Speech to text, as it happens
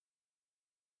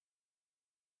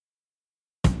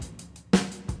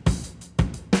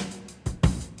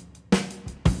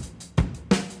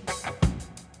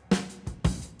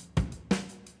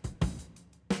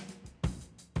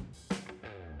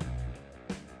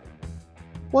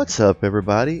What's up,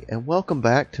 everybody, and welcome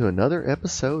back to another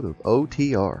episode of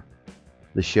OTR,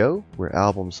 the show where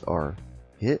albums are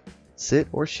hit, sit,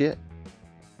 or shit.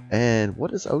 And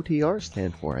what does OTR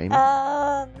stand for, Amy?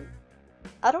 I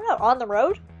don't know. On the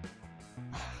road?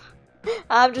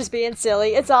 I'm just being silly.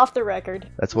 It's off the record.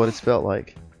 That's what it's felt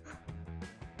like.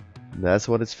 That's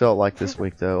what it's felt like this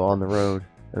week, though, on the road.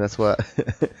 And that's why,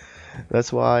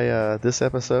 this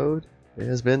episode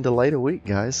has been delayed a week,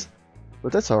 guys.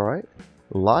 But that's all right.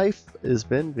 Life has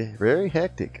been very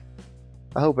hectic.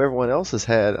 I hope everyone else has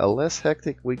had a less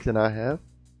hectic week than I have,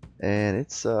 and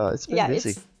it's been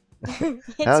busy.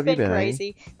 It's How have you been been,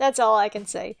 crazy. Amy? That's all I can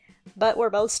say. But we're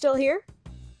both still here,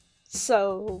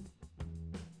 so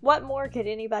what more could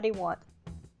anybody want?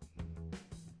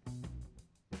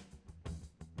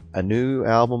 A new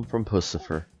album from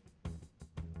Pussifer.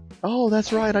 Oh,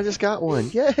 that's right. I just got one.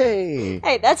 Yay!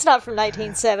 Hey, that's not from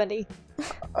 1970.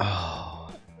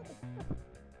 Oh,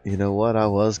 you know what? I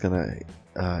was gonna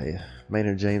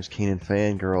Maynard James Keenan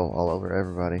fangirl all over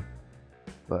everybody,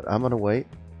 but I'm gonna wait.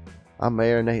 I'm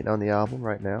marinating on the album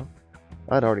right now.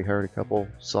 I'd already heard a couple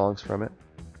songs from it.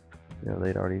 You know,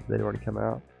 they'd already come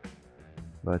out,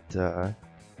 but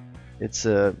it's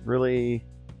a really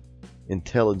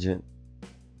intelligent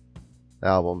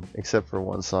album, except for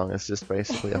one song. It's just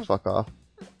basically a fuck off,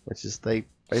 which is they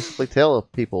basically tell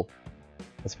people.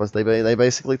 That's what they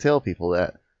basically tell people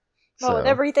that. Well, So, with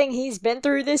everything he's been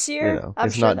through this year, you know, I'm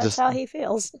it's sure not that's just- how he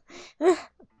feels.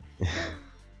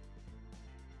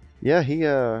 Yeah, he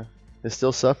is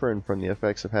still suffering from the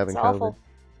effects of having It's COVID. awful.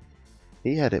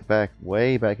 He had it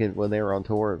way back in when they were on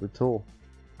tour with Tool.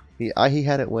 He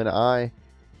had it when I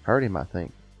heard him, I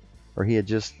think, or he had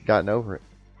just gotten over it,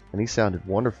 and he sounded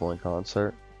wonderful in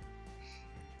concert.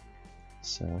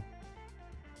 So,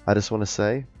 I just want to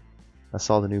say, I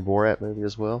saw the new Borat movie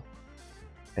as well,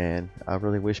 and I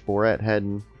really wish Borat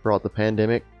hadn't brought the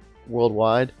pandemic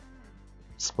worldwide.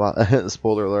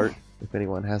 Spoiler alert, if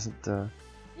anyone hasn't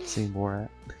seen Borat.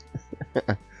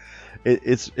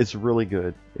 It's really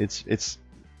good. It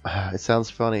sounds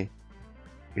funny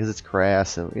because it's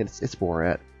crass and it's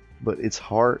Borat, but it's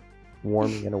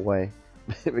heartwarming in a way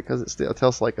because it still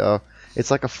tells it's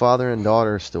like a father and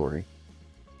daughter story.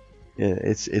 Yeah,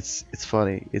 it's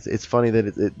funny. It's funny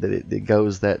that it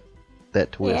goes that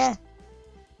twist. Yeah.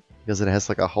 Because it has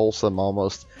like a wholesome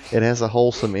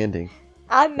ending.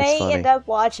 I may funny. end up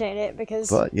watching it because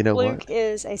But you know Luke what?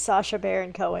 is a Sacha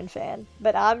Baron Cohen fan,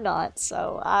 but I'm not,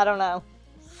 so I don't know.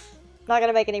 Not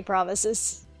gonna make any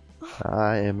promises.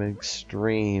 I am an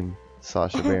extreme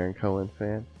Sacha Baron Cohen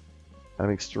fan. I'm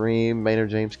an extreme Maynard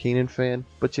James Keenan fan.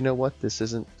 But you know what? This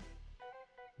is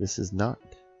not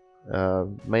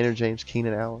Maynard James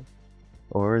Keenan hour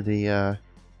or the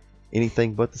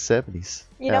anything but the 70s.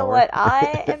 You know hour. what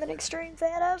I am an extreme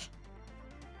fan of?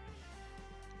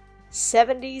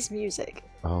 70s music.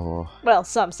 Oh, Well,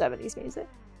 some 70s music.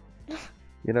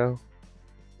 you know,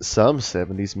 some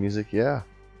 70s music, yeah.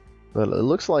 But it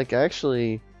looks like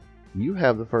actually you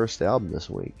have the first album this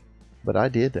week. But I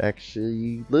did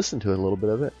actually listen to a little bit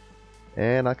of it,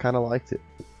 and I kind of liked it.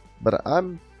 But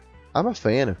I'm a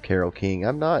fan of Carole King.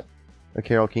 I'm not a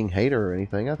Carole King hater or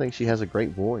anything. I think she has a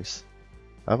great voice.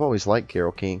 I've always liked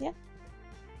Carole King. Yeah.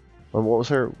 Well, what was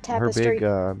her Tapestry. big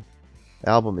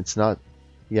album? It's not,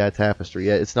 Tapestry.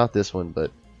 Yeah, it's not this one, but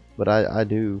I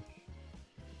did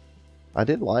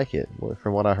like it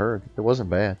from what I heard. It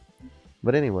wasn't bad.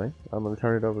 But anyway, I'm gonna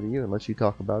turn it over to you and let you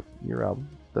talk about your album,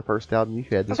 the first album you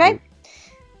had this Okay. week.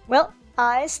 Well,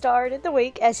 I started the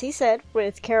week, as he said,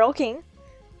 with Carole King.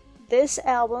 This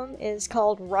album is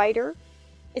called Writer.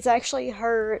 It's actually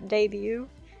her debut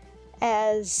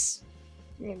as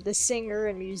the singer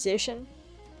and musician.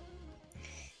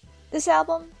 This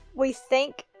album, we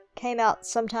think, came out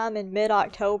sometime in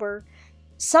mid-October.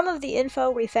 Some of the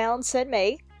info we found said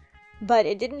May, but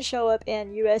it didn't show up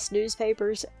in US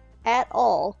newspapers at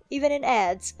all, even in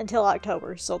ads, until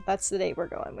October, so that's the date we're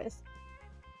going with.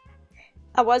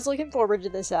 I was looking forward to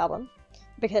this album,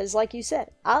 because like you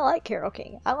said, I like Carole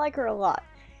King. I like her a lot.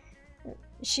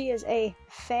 She is a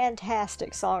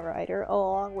fantastic songwriter,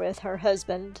 along with her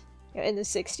husband in the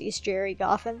 60s, Jerry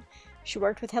Goffin. She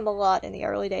worked with him a lot in the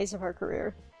early days of her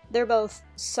career. They're both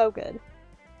so good.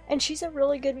 And she's a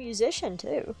really good musician,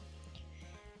 too.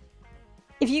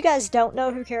 If you guys don't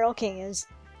know who Carole King is,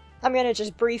 I'm going to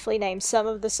just briefly name some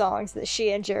of the songs that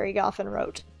she and Jerry Goffin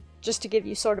wrote, just to give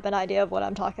you sort of an idea of what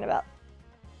I'm talking about.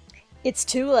 It's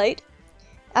Too Late,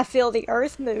 I Feel the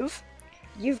Earth Move,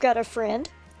 You've Got a Friend,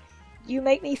 You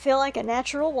Make Me Feel Like a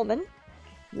Natural Woman,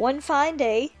 One Fine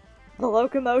Day, The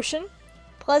Locomotion,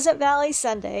 Pleasant Valley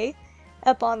Sunday,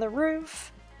 Up on the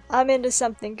Roof, I'm Into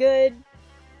Something Good,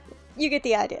 you get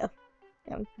the idea.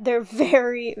 They're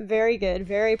very, very good,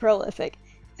 very prolific,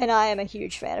 and I am a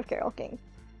huge fan of Carole King.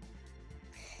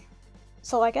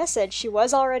 So like I said, she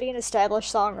was already an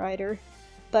established songwriter,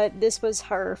 but this was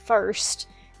her first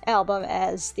album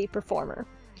as the performer.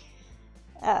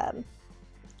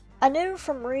 I knew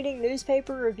from reading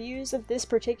newspaper reviews of this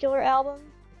particular album,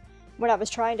 when I was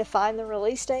trying to find the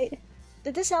release date,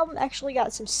 that this album actually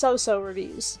got some so-so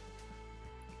reviews.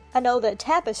 I know that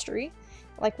Tapestry,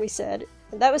 like we said,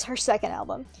 that was her second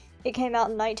album. It came out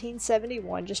in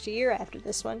 1971, just a year after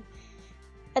this one.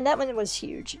 And that one was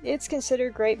huge. It's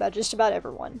considered great by just about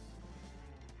everyone.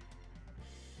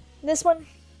 This one,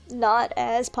 not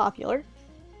as popular.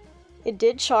 It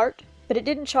did chart, but it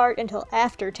didn't chart until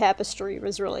after Tapestry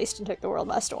was released and took the world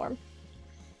by storm.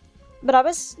 But I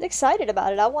was excited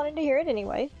about it. I wanted to hear it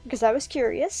anyway, because I was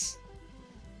curious.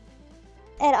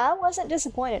 And I wasn't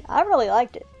disappointed. I really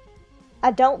liked it.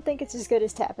 I don't think it's as good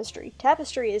as Tapestry.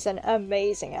 Tapestry is an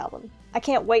amazing album. I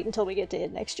can't wait until we get to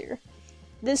it next year.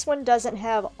 This one doesn't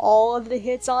have all of the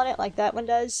hits on it like that one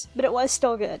does, but it was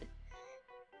still good.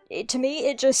 To me,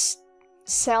 it just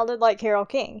sounded like Carole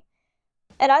King.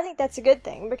 And I think that's a good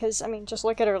thing, because, I mean, just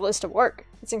look at her list of work.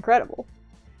 It's incredible.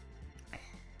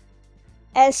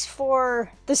 As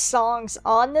for the songs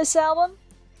on this album,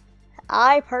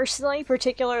 I personally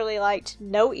particularly liked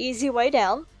No Easy Way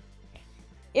Down.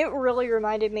 It really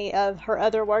reminded me of her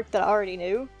other work that I already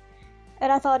knew,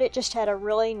 and I thought it just had a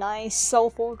really nice,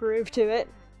 soulful groove to it.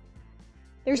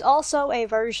 There's also a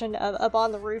version of Up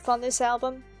on the Roof on this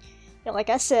album. And like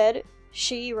I said,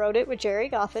 she wrote it with Jerry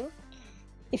Goffin.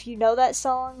 If you know that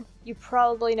song, you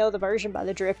probably know the version by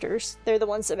the Drifters. They're the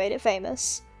ones that made it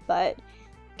famous, but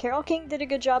Carole King did a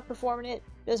good job performing it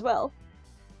as well.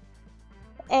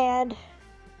 And,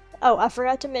 oh, I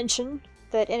forgot to mention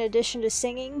that in addition to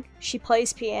singing, she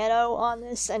plays piano on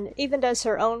this and even does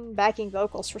her own backing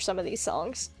vocals for some of these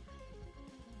songs.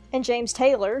 And James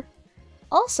Taylor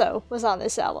also was on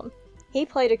this album. He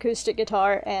played acoustic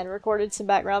guitar and recorded some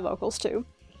background vocals too.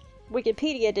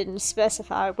 Wikipedia didn't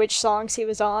specify which songs he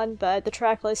was on, but the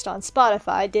track list on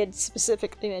Spotify did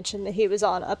specifically mention that he was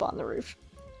on Up on the Roof.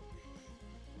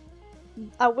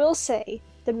 I will say,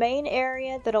 the main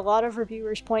area that a lot of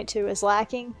reviewers point to as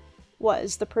lacking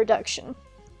was the production.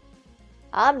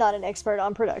 I'm not an expert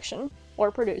on production,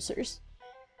 or producers,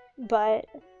 but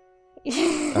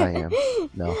I am.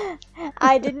 No.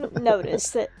 I didn't notice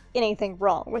that anything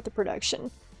wrong with the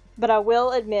production. But I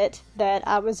will admit that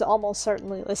I was almost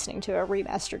certainly listening to a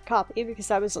remastered copy because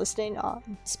I was listening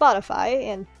on Spotify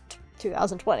in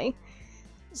 2020.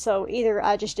 So either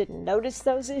I just didn't notice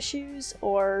those issues,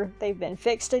 or they've been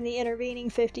fixed in the intervening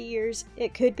 50 years.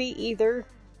 It could be either.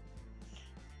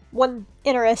 One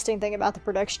interesting thing about the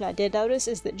production I did notice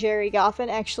is that Jerry Goffin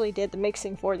actually did the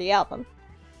mixing for the album.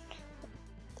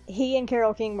 He and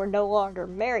Carole King were no longer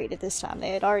married at this time.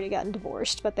 They had already gotten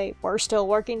divorced, but they were still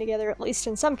working together, at least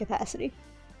in some capacity.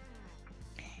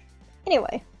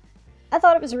 Anyway, I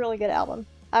thought it was a really good album.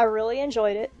 I really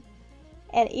enjoyed it.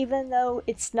 And even though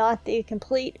it's not the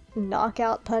complete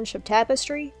knockout punch of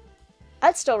Tapestry,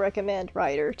 I'd still recommend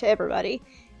Rider to everybody.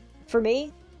 For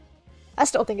me, I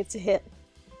still think it's a hit.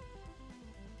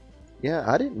 Yeah,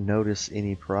 I didn't notice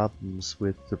any problems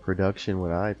with the production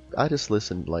when I just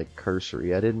listened like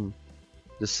cursory. I didn't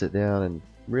just sit down and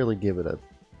really give it a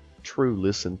true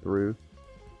listen through.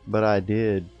 But I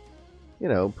did,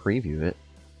 preview it.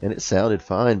 And it sounded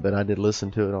fine, but I did listen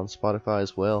to it on Spotify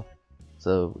as well.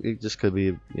 So it just could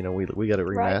be, we got a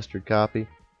remastered copy.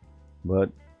 But,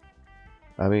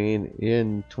 I mean,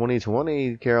 in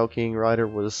 2020, Carole King Rider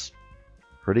was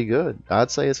pretty good. I'd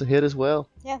say it's a hit as well.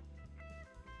 Yeah.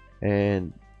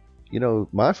 And,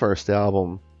 my first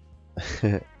album,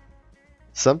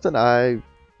 something I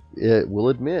will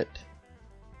admit,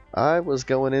 I was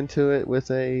going into it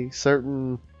with a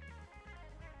certain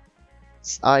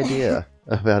idea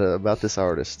about this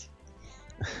artist.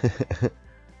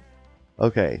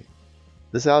 Okay,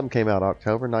 this album came out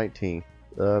October 19th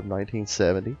of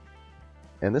 1970,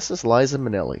 and this is Liza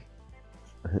Minnelli,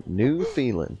 New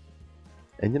Feelin.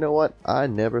 And you know what? I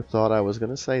never thought I was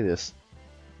going to say this.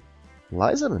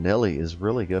 Liza Minnelli is a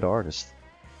really good artist.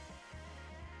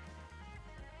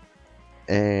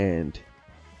 And,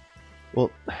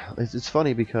 well, it's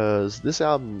funny because this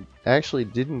album actually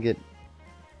didn't get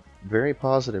very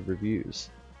positive reviews.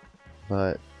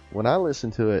 But when I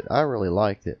listened to it, I really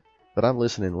liked it. But I'm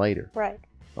listening later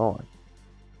on.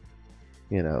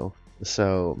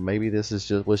 So maybe this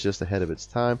was just ahead of its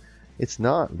time. It's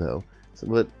not, though.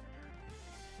 But,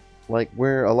 like,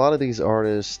 where a lot of these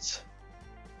artists,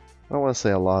 I don't want to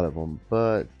say a lot of them,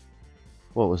 but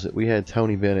what was it? We had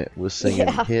Tony Bennett was singing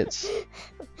Yeah. hits.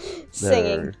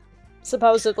 Singing,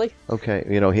 supposedly. Okay,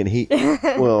 and he,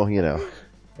 well,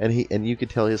 and you could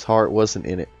tell his heart wasn't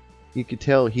in it. You could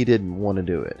tell he didn't want to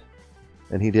do it,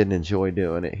 and he didn't enjoy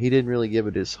doing it. He didn't really give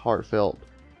it his heartfelt,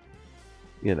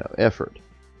 effort.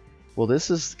 Well, this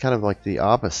is kind of like the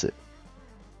opposite.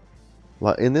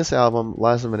 In this album,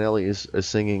 Liza Minnelli is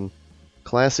singing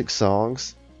classic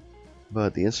songs,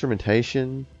 but the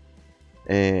instrumentation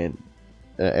and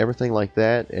everything like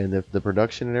that, and the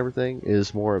production and everything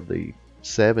is more of the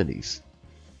 70s.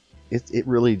 It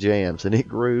really jams and it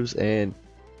grooves, and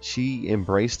she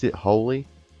embraced it wholly,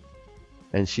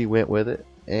 and she went with it,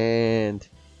 and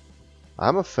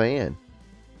I'm a fan.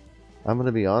 I'm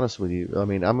gonna be honest with you. I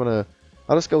mean, I'll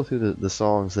just go through the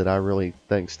songs that I really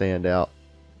think stand out.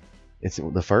 It's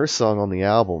the first song on the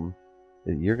album.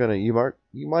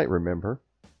 You might remember.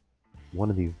 One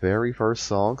of the very first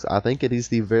songs. I think it is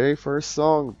the very first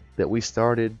song that we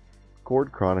started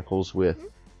Chord Chronicles with.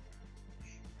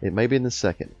 It may be in the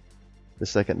second.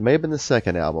 May have been the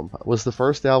second album. Was the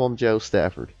first album Joe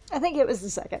Stafford? I think it was the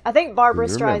second. I think Barbra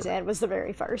You remember. Streisand was the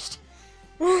very first.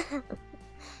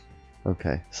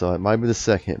 Okay, so it might be the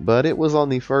second, but it was on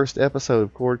the first episode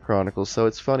of Chord Chronicles, so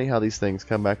it's funny how these things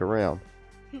come back around.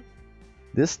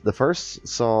 The first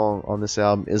song on this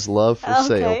album is Love for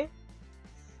Sale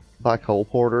by Cole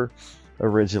Porter,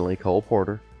 originally Cole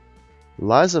Porter.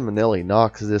 Liza Minnelli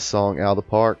knocks this song out of the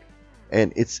park,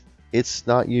 and it's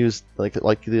not used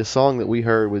like the song that we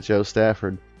heard with Joe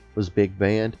Stafford was Big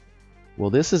Band. Well,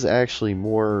 this is actually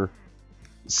more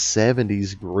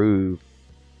 70s groove.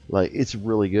 Like, it's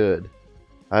really good.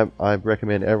 I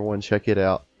recommend everyone check it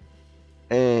out.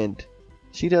 And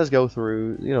she does go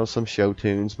through, some show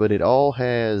tunes, but it all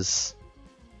has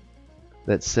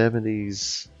that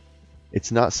 70s.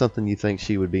 It's not something you think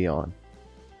she would be on.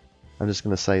 I'm just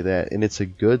going to say that. And it's a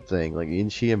good thing.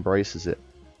 And she embraces it.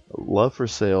 Love for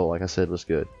Sale, like I said, was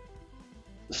good.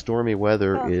 Stormy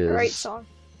Weather is great song.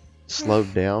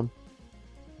 Slowed down.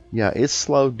 Yeah, it's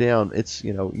slowed down. It's,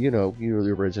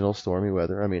 the original Stormy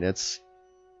Weather. I mean, it's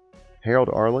Harold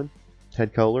Arlen,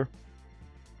 Ted Koehler.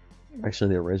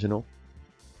 Actually, the original.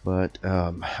 But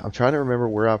I'm trying to remember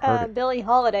where I've heard it. Billie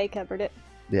Holiday covered it.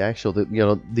 The actual, that's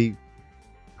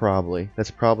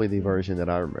probably the version that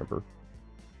I remember.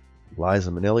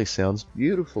 Liza Minnelli sounds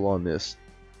beautiful on this.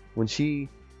 When she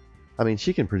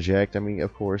can project. I mean,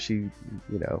 of course, she,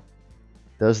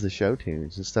 does the show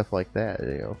tunes and stuff like that,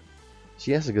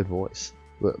 She has a good voice,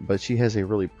 but she has a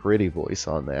really pretty voice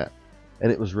on that,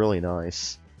 and it was really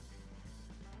nice.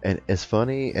 And as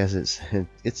funny as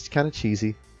it's kind of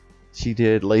cheesy, she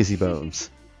did Lazy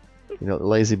Bones.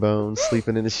 Lazy Bones,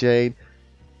 Sleeping in the Shade.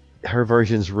 Her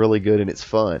version's really good and it's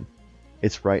fun.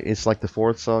 It's right. It's like the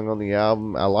fourth song on the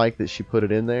album. I like that she put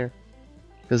it in there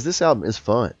because this album is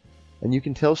fun, and you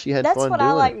can tell she had fun doing it. That's what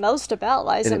I like most about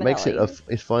Liza Minnelli. And it makes it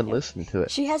it's fun listening to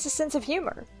it. She has a sense of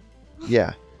humor.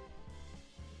 Yeah.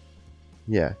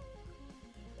 Yeah.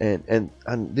 And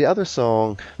the other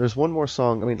song, there's one more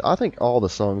song. I mean, I think all the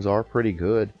songs are pretty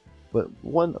good, but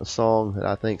one song that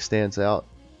I think stands out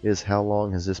is How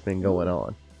Long Has This Been Going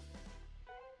On?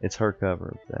 It's her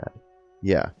cover of that.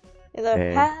 Yeah.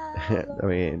 I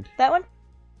mean, that one?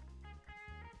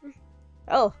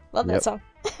 Oh, love that Yep. song.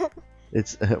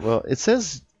 It's it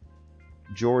says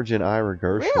George and Ira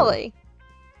Gershwin. Really?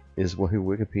 Is who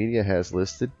Wikipedia has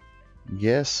listed.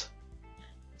 Yes.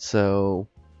 So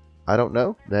I don't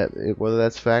know whether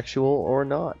that's factual or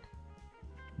not.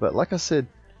 But like I said,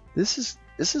 this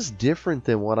is different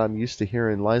than what I'm used to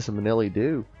hearing Liza Minnelli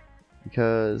do,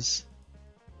 because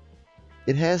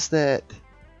it has that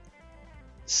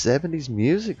 70s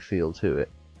music feel to it.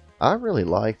 I really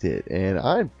liked it, and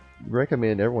I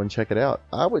recommend everyone check it out.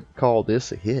 I would call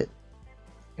this a hit.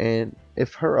 And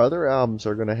if her other albums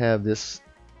are going to have this,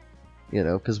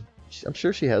 because I'm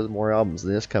sure she has more albums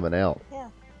than this coming out. Yeah.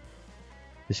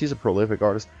 She's a prolific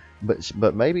artist,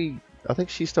 but maybe I think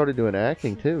she started doing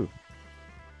acting too,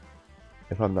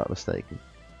 if I'm not mistaken.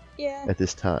 Yeah. At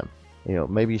this time,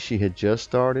 maybe she had just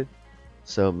started,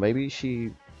 so maybe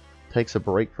she takes a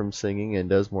break from singing and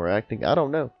does more acting. I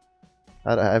don't know.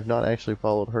 I have not actually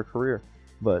followed her career,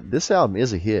 but this album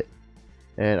is a hit,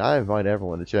 and I invite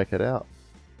everyone to check it out.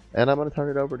 And I'm going to turn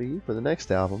it over to you for the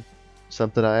next album,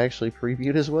 something I actually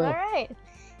previewed as well. All right.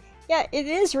 Yeah, it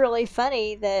is really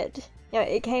funny that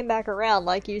it came back around,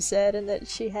 like you said, and that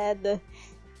she had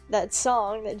that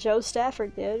song that Joe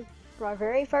Stafford did for our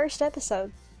very first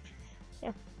episode.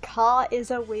 Ka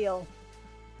is a wheel.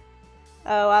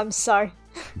 Oh, I'm sorry.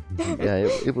 Yeah,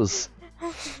 it was.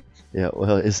 Yeah,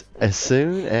 well, as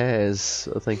soon as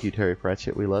thank you, Terry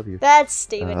Pratchett, we love you. That's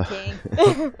Stephen Uh,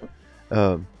 King.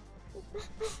 um,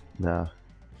 nah,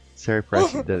 Terry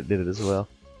Pratchett did it as well.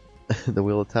 The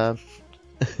Wheel of Time.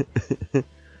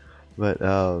 But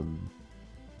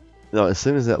no, as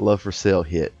soon as that Love for Sale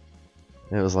hit,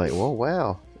 it was like, whoa,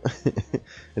 wow.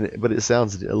 But it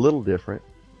sounds a little different.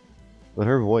 But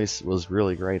her voice was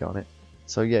really great on it.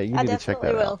 So yeah, you I need to check definitely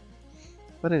that will. out.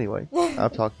 But anyway,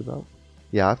 I've talked about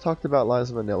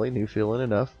Liza Minnelli, New Feelin'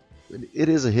 Enough. It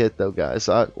is a hit though, guys.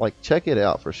 Check it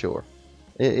out for sure.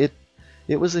 It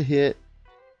was a hit,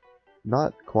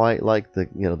 not quite like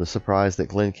the surprise that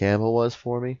Glenn Campbell was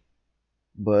for me,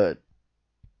 but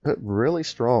really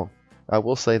strong. I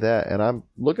will say that, and I'm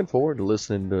looking forward to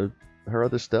listening to her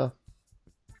other stuff.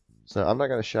 So I'm not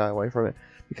going to shy away from it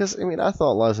because I mean I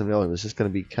thought Liza Minnelli was just going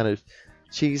to be kind of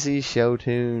cheesy show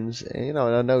tunes, and and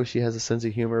I know she has a sense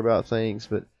of humor about things,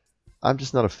 but I'm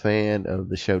just not a fan of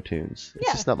the show tunes.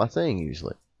 It's just not my thing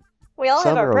usually. We all have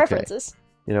Some our are okay, preferences.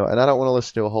 and I don't want to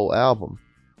listen to a whole album.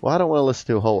 Well, I don't want to listen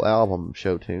to a whole album of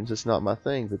show tunes. It's not my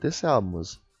thing. But this album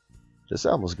was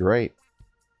great.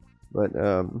 But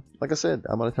like I said,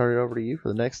 I'm gonna turn it over to you for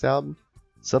the next album.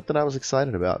 Something I was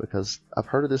excited about because I've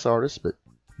heard of this artist, but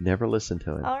never listened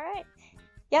to him. All right.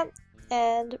 Yep.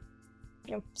 And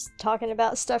talking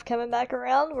about stuff coming back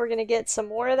around, we're gonna get some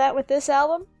more of that with this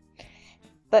album.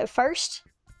 But first,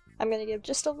 I'm gonna give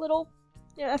just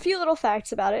a few little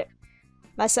facts about it.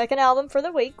 My second album for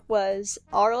the week was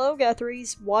Arlo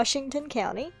Guthrie's Washington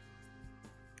County.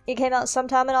 It came out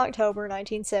sometime in October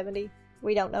 1970.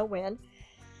 We don't know when.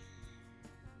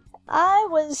 I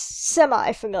was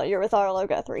semi-familiar with Arlo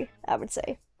Guthrie, I would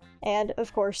say. And,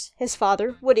 of course, his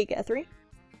father, Woody Guthrie.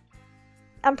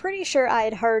 I'm pretty sure I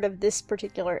had heard of this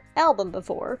particular album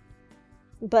before,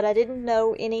 but I didn't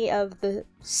know any of the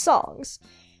songs.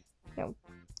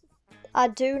 I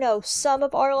do know some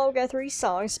of Arlo Guthrie's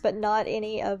songs, but not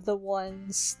any of the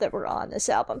ones that were on this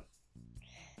album.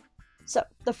 So,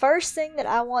 the first thing that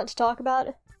I want to talk about,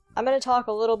 I'm going to talk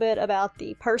a little bit about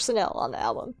the personnel on the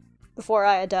album, before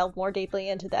I delve more deeply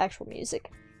into the actual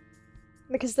music.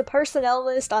 Because the personnel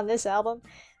list on this album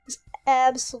is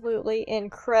absolutely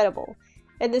incredible.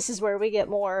 And this is where we get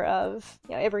more of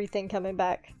everything coming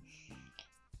back.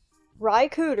 Ry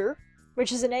Cooder,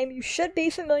 which is a name you should be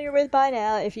familiar with by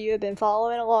now if you have been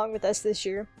following along with us this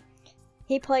year.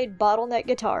 He played bottleneck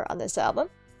guitar on this album.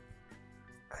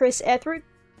 Chris Etheridge.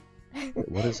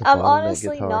 What is a I'm bottleneck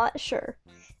honestly guitar? not sure.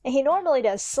 And he normally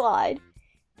does slide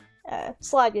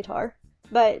guitar,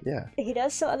 but Yeah. he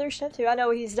does some other stuff too. I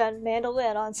know he's done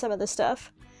mandolin on some of the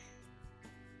stuff.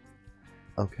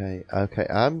 Okay.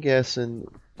 I'm guessing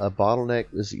a bottleneck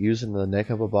is using the neck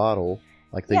of a bottle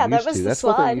like they Yeah, that used was to. the That's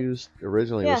what they slide. used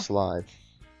originally Yeah. was slide.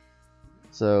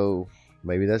 So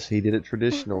maybe he did it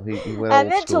traditional. He went I old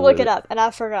meant to school look with it up, and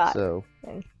I forgot. So.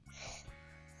 And-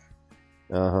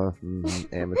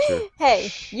 Amateur. Hey,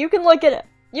 you can look it up.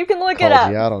 You can look it Called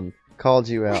up. you out on.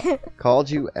 Called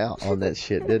you out on that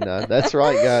shit, didn't I? That's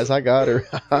right, guys. I got her.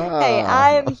 Hey,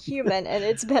 I am human, and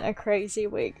it's been a crazy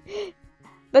week.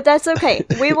 But that's okay.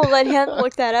 We will let him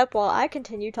look that up while I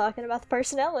continue talking about the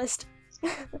personnel list.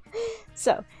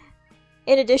 So,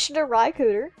 in addition to Ry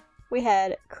Cooder, we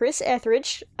had Chris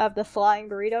Etheridge of the Flying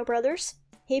Burrito Brothers.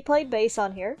 He played bass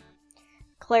on here.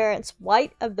 Clarence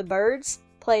White of the Byrds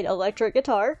played electric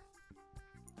guitar.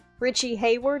 Richie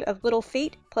Hayward of Little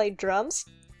Feat played drums.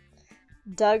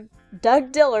 Doug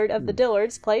Dillard of the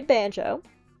Dillards played banjo.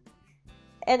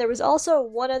 And there was also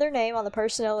one other name on the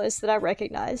personnel list that I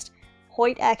recognized,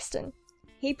 Hoyt Axton.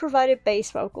 He provided bass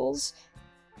vocals.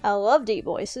 I love deep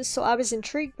voices, so I was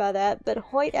intrigued by that, but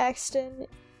Hoyt Axton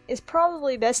is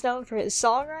probably best known for his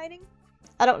songwriting.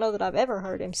 I don't know that I've ever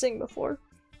heard him sing before.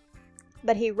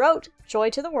 But he wrote Joy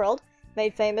to the World,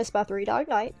 made famous by Three Dog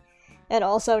Night, and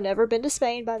also Never Been to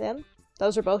Spain by them.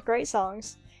 Those are both great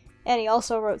songs. And he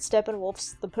also wrote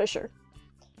Steppenwolf's The Pusher,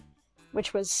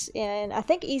 which was in, I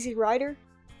think, Easy Rider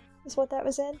is what that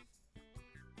was in.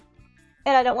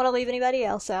 And I don't want to leave anybody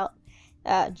else out.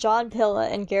 John Pilla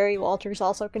and Gary Walters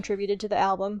also contributed to the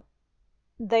album.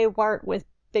 They weren't with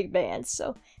big bands,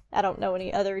 so I don't know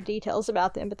any other details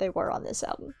about them, but they were on this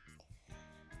album.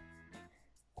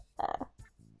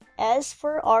 As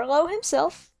for Arlo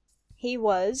himself, he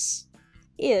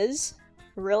is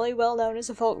really well known as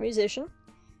a folk musician.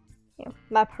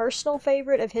 My personal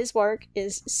favorite of his work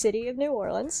is City of New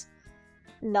Orleans.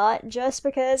 Not just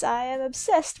because I am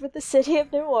obsessed with the City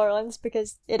of New Orleans,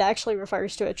 because it actually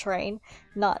refers to a train,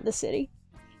 not the city.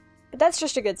 But that's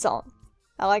just a good song.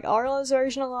 I like Arlo's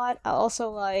version a lot. I also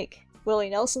like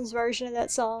Willie Nelson's version of that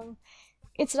song.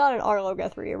 It's not an Arlo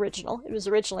Guthrie original. It was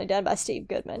originally done by Steve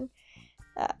Goodman.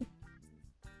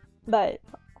 But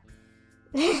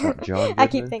John Goodman? I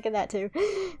keep thinking that too.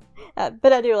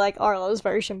 But I do like Arlo's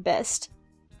version best.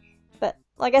 But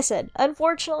like I said,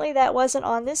 unfortunately that wasn't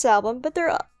on this album, but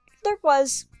there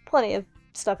was plenty of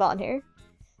stuff on here.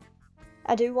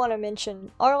 I do want to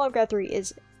mention Arlo Guthrie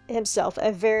is himself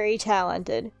a very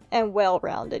talented and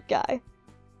well-rounded guy.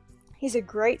 He's a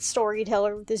great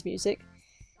storyteller with his music,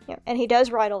 and he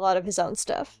does write a lot of his own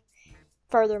stuff.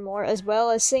 Furthermore, as well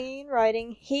as singing and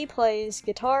writing, he plays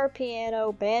guitar,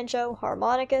 piano, banjo,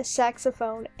 harmonica,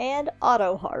 saxophone, and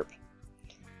auto harp.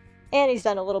 And he's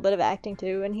done a little bit of acting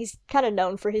too, and he's kind of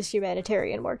known for his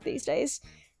humanitarian work these days.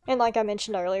 And like I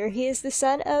mentioned earlier, he is the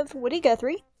son of Woody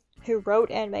Guthrie, who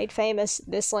wrote and made famous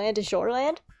This Land Is Your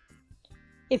Land.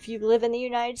 If you live in the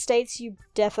United States, you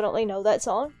definitely know that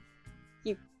song.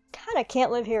 You kind of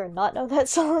can't live here and not know that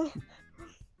song.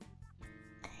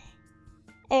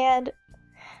 And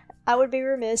I would be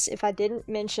remiss if I didn't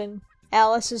mention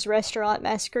Alice's Restaurant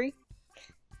Massacre.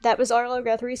 That was Arlo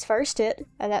Guthrie's first hit,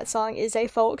 and that song is a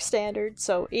folk standard,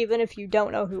 so even if you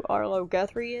don't know who Arlo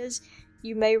Guthrie is,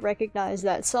 you may recognize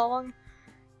that song,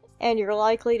 and you're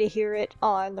likely to hear it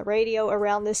on the radio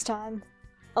around this time.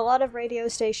 A lot of radio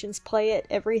stations play it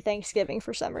every Thanksgiving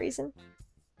for some reason.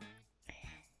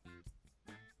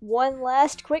 One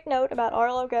last quick note about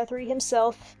Arlo Guthrie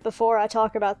himself before I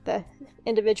talk about the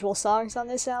individual songs on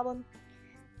this album.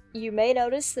 You may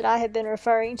notice that I have been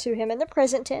referring to him in the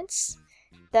present tense.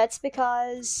 That's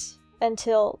because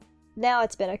until now,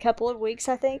 it's been a couple of weeks,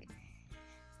 I think.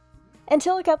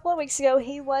 Until a couple of weeks ago,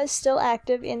 he was still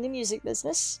active in the music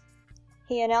business.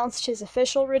 He announced his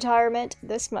official retirement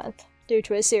this month due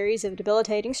to a series of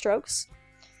debilitating strokes.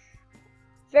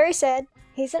 Very sad.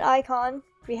 He's an icon.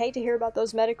 We hate to hear about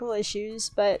those medical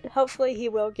issues, but hopefully he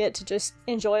will get to just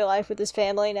enjoy life with his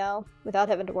family now without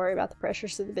having to worry about the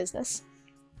pressures of the business.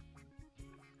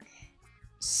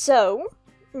 So,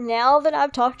 now that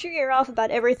I've talked your ear off about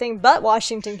everything but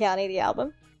Washington County, the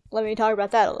album, let me talk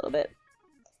about that a little bit.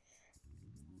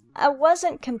 I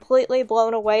wasn't completely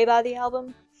blown away by the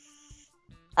album.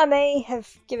 I may have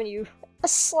given you a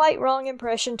slight wrong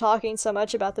impression talking so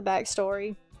much about the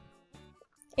backstory.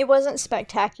 It wasn't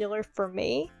spectacular for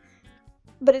me,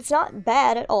 but it's not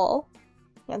bad at all.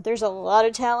 And there's a lot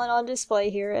of talent on display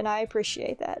here, and I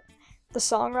appreciate that. The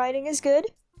songwriting is good,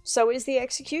 so is the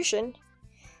execution.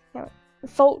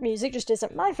 Folk music just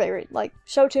isn't my favorite. Like,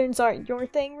 show tunes aren't your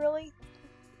thing, really.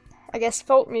 I guess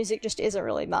folk music just isn't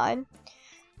really mine.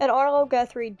 And Arlo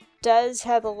Guthrie does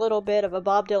have a little bit of a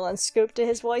Bob Dylan scoop to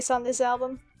his voice on this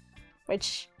album,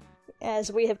 which,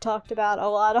 as we have talked about a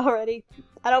lot already,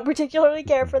 I don't particularly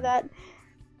care for that.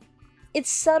 It's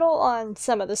subtle on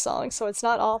some of the songs, so it's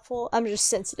not awful. I'm just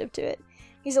sensitive to it.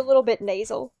 He's a little bit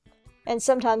nasal, and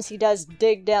sometimes he does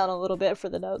dig down a little bit for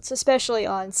the notes, especially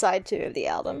on side 2 of the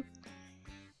album.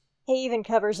 He even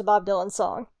covers a Bob Dylan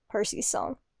song, Percy's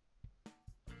Song.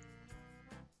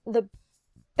 The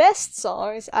best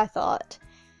songs, I thought,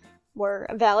 were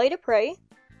Valley to Pray.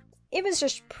 It was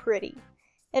just pretty,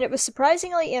 and it was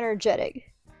surprisingly energetic.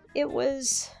 It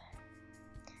was,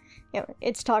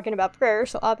 it's talking about prayer,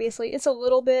 so obviously it's a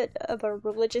little bit of a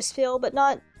religious feel, but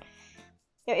not,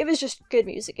 it was just good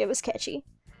music. It was catchy.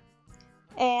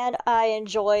 And I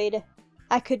enjoyed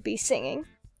I Could Be Singing.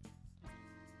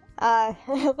 A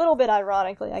little bit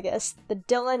ironically, I guess, the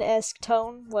Dylan-esque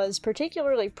tone was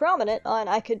particularly prominent on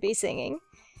I Could Be Singing,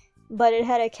 but it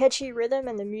had a catchy rhythm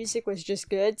and the music was just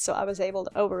good, so I was able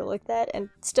to overlook that and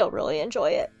still really enjoy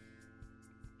it.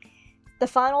 The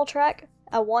final track,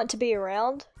 I Want to Be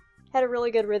Around, had a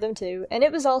really good rhythm too, and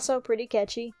it was also pretty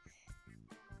catchy.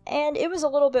 And it was a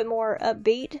little bit more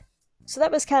upbeat, so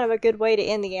that was kind of a good way to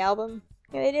end the album.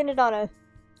 It ended on a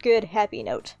good, happy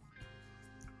note.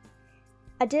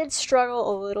 I did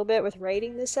struggle a little bit with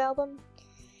rating this album.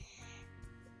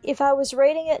 If I was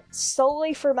rating it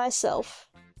solely for myself,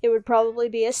 it would probably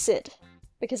be a sit,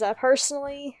 because I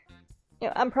personally,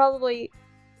 I'm probably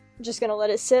just going to let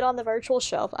it sit on the virtual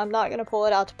shelf. I'm not going to pull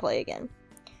it out to play again.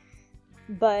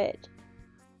 But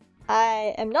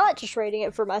I am not just rating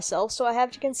it for myself, so I have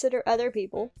to consider other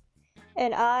people.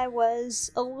 And I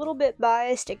was a little bit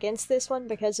biased against this one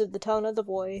because of the tone of the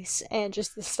voice and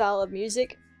just the style of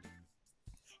music.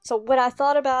 So when I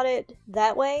thought about it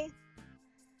that way,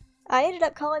 I ended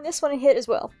up calling this one a hit as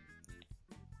well.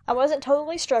 I wasn't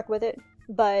totally struck with it,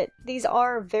 but these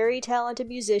are very talented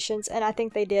musicians, and I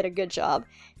think they did a good job.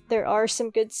 There are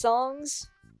some good songs,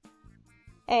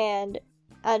 and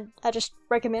I just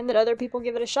recommend that other people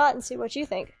give it a shot and see what you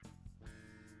think.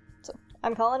 So,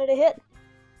 I'm calling it a hit.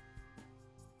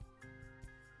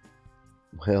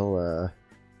 Well,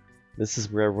 this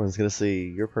is where everyone's going to see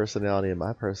your personality and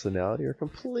my personality are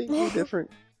completely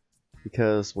different.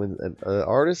 Because when an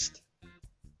artist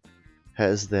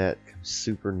has that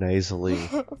super nasally,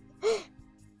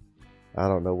 I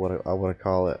don't know what I want to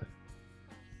call it.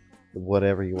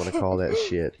 Whatever you want to call that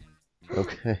shit.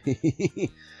 Okay?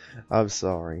 I'm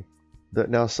sorry.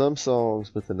 Now, some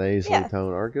songs with the nasally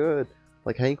tone are good.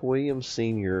 Like Hank Williams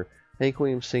Sr. Hank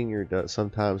Williams Sr.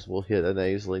 sometimes will hit a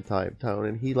nasally type tone,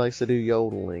 and he likes to do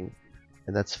yodeling,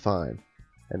 and that's fine.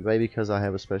 And maybe because I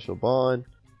have a special bond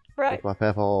with my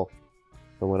papa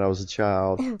from when I was a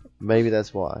child, maybe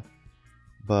that's why.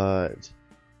 But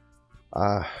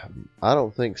I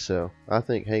don't think so. I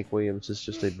think Hank Williams is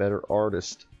just a better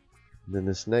artist than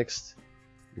this next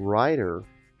writer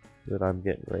that I'm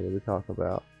getting ready to talk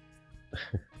about.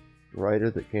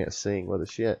 Writer that can't sing with a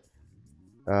shit.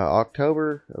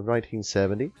 October of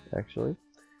 1970, actually.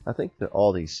 I think that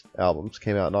all these albums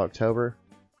came out in October,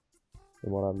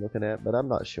 from what I'm looking at, but I'm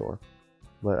not sure.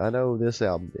 But I know this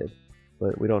album did,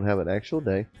 but we don't have an actual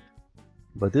day.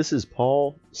 But this is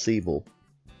Paul Siebel.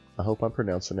 I hope I'm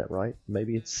pronouncing that right.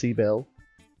 Maybe it's Siebel.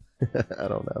 I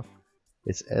don't know.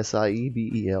 It's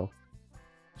Siebel.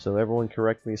 So everyone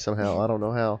correct me somehow. I don't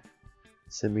know how.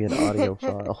 Send me an audio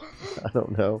file. I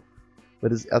don't know.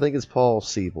 But I think it's Paul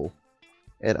Siebel.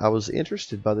 And I was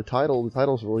interested by the title. The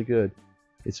title's really good.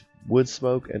 It's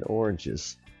Woodsmoke and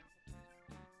Oranges.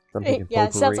 I'm thinking yeah,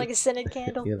 it sounds potpourri, like a scented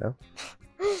candle. You know?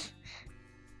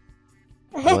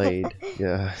 Glade.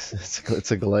 Yeah,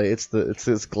 it's a glade. It's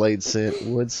this glade scent.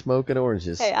 Woodsmoke and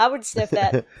Oranges. Hey, I would sniff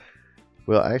that.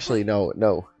 Well, actually, no.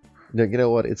 You know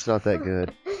what? It's not that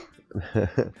good.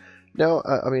 No,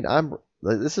 I mean,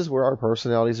 this is where our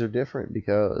personalities are different,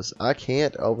 because I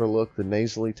can't overlook the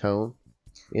nasally tone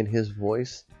in his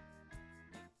voice.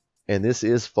 And this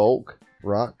is folk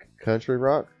rock, country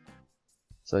rock.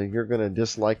 So you're going to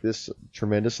dislike this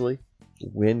tremendously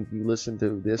when you listen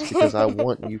to this, because I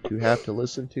want you to have to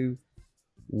listen to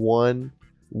one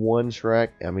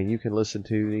track. I mean, you can listen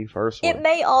to the first one. It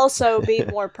may also be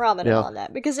more prominent on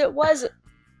that, because it was,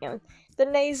 the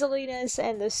nasaliness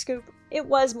and the scoop, it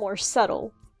was more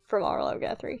subtle from Arlo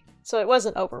Guthrie, so it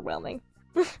wasn't overwhelming.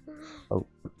 Oh.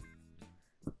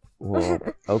 Well,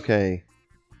 okay.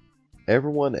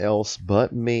 Everyone else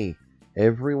but me,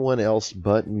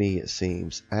 it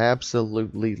seems,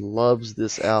 absolutely loves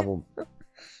this album.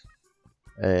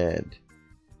 And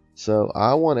so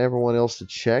I want everyone else to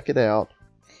check it out.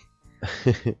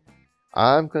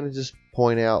 I'm going to just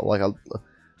point out,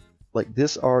 like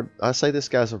this art, I say this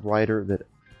guy's a writer that,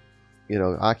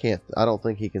 I don't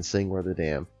think he can sing worth a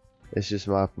damn. It's just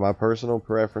my personal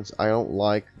preference. I don't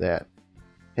like that.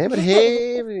 All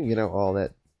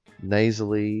that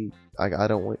nasally. I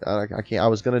can't. I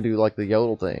was gonna do like the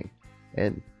yodel thing,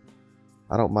 and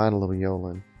I don't mind a little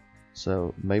yodeling,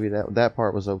 so maybe that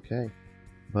part was okay.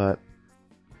 But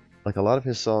like a lot of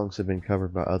his songs have been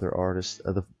covered by other artists.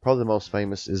 Probably the most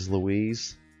famous is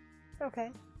Louise.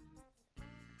 Okay.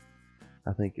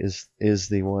 I think is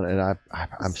the one, and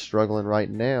I'm struggling right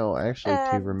now actually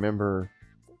to remember.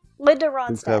 Linda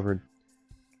Ronstadt. Covered.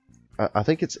 I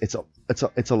think it's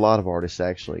a lot of artists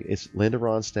actually. It's Linda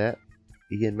Ronstadt,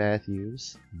 Ian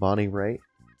Matthews, Bonnie Raitt,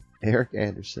 Eric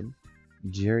Anderson,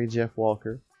 Jerry Jeff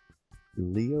Walker,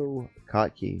 Leo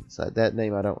Kottke. So that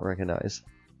name I don't recognize,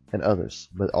 and others.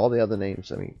 But all the other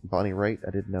names, I mean, Bonnie Raitt,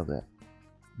 I didn't know that.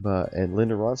 And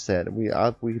Linda Ronstadt, we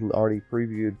already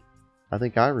previewed. I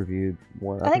think I reviewed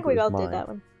one. I think we both did that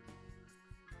one.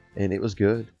 And it was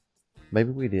good.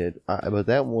 Maybe we did, but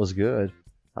that one was good.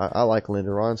 I like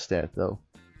Linda Ronstadt though.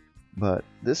 But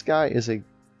this guy is a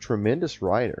tremendous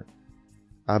writer.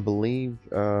 I believe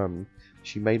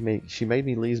she made me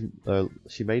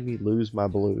lose my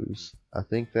blues. I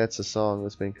think that's a song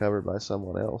that's been covered by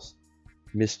someone else.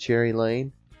 Miss Cherry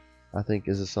Lane, I think,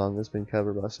 is a song that's been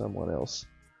covered by someone else.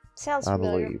 Sounds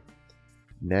familiar. I believe.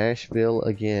 Nashville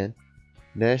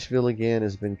Again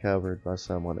has been covered by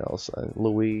someone else.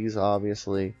 Louise,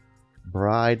 obviously.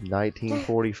 Bride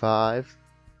 1945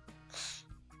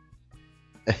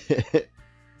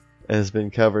 has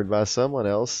been covered by someone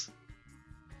else.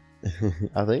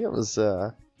 I think it was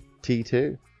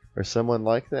T2 or someone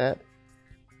like that.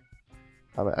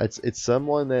 I mean, it's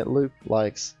someone that Luke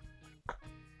likes.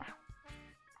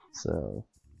 So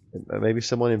maybe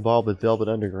someone involved with Velvet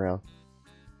Underground,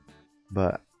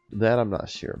 but that I'm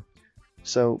not sure.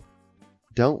 So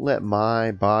don't let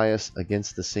my bias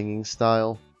against the singing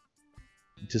style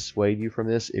dissuade you from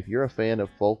this. If you're a fan of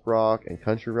folk rock and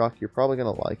country rock, you're probably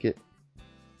going to like it.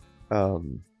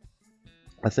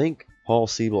 I think Paul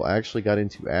Siebel actually got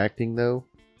into acting though,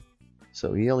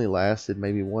 So he only lasted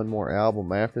maybe one more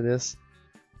album after this.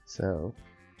 So,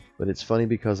 but it's funny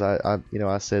because I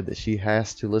said that she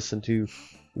has to listen to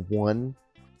one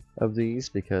of these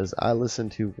because I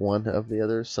listened to one of the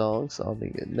other songs on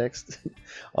the next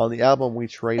on the album we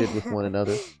traded with one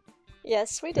another.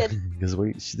 Yes, we did. Because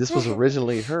this was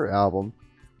originally her album.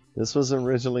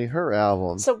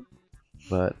 So,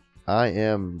 but I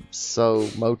am so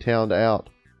Motowned out.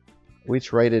 We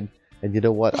traded, and you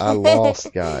know what? I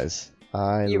lost, guys.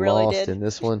 I You really lost did. in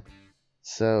this one.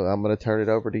 So I'm gonna turn it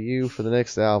over to you for the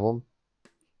next album.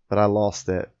 But I lost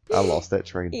that. I lost that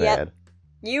trade Yep. bad.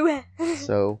 you.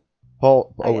 So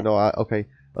Paul. Oh, yeah. No,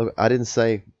 I didn't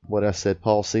say what I said.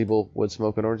 Paul Siebel,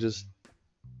 Woodsmoke and Oranges.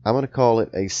 I'm gonna call it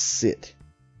a sit.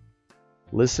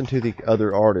 Listen to the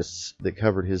other artists that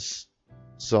covered his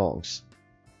songs.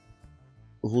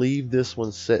 Leave this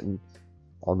one sitting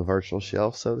on the virtual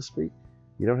shelf, so to speak.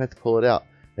 You don't have to pull it out,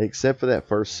 except for that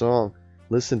first song.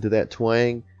 Listen to that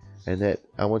twang, and that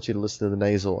I want you to listen to the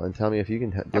nasal, and tell me if you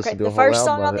can listen to a the whole first album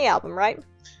song of on it. the album, right?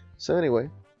 So anyway,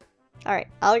 Alright,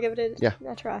 I'll give it Yeah.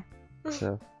 a try.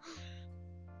 so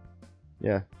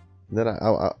yeah. Then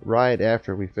I right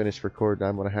after we finish recording,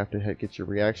 I'm gonna have to get your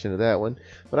reaction to that one.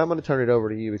 But I'm gonna turn it over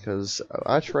to you because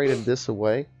I traded this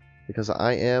away because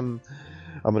I'm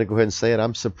gonna go ahead and say it.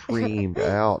 I'm supremed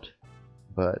out.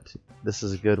 But this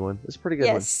is a good one. It's a pretty good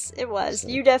one. Yes, it was. So-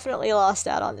 You definitely lost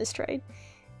out on this trade.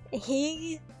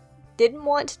 He didn't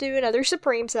want to do another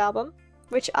Supremes album,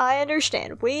 which I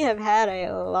understand. We have had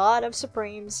a lot of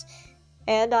Supremes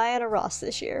and Diana Ross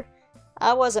this year.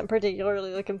 I wasn't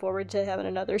particularly looking forward to having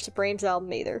another Supremes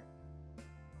album either.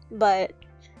 But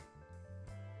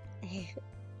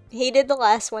he did the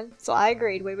last one, so I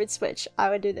agreed we would switch. I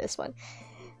would do this one.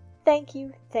 Thank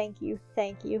you, thank you,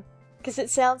 thank you. Because it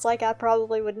sounds like I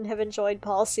probably wouldn't have enjoyed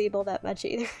Paul Siebel that much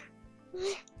either.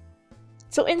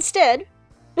 So instead,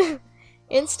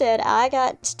 I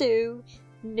got to do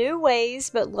New Ways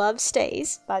But Love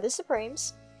Stays by the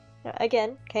Supremes.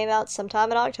 Again, came out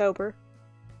sometime in October.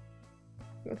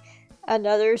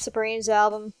 Another Supremes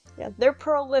album. Yeah, they're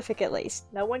prolific at least.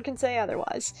 No one can say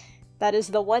otherwise. That is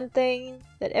the one thing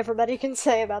that everybody can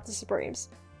say about the Supremes.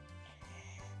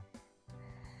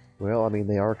 Well, I mean,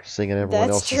 they are singing everyone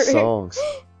That's else's true. songs.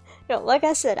 No, like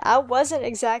I said, I wasn't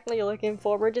exactly looking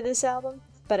forward to this album,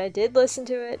 but I did listen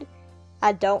to it.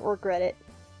 I don't regret it.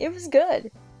 It was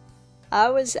good. I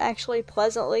was actually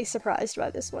pleasantly surprised by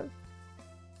this one.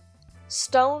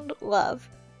 Stoned Love.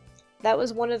 That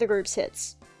was one of the group's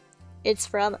hits. It's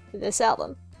from this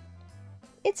album.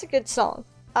 It's a good song.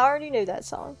 I already knew that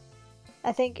song.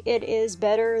 I think it is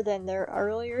better than their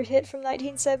earlier hit from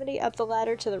 1970, Up the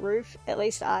Ladder to the Roof. At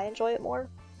least I enjoy it more.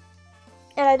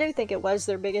 And I do think it was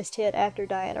their biggest hit after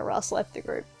Diana Ross left the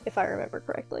group, if I remember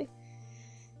correctly.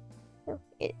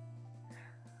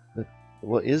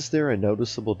 Well, is there a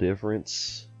noticeable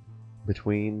difference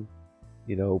between,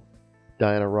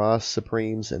 Diana Ross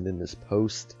Supremes and then this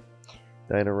post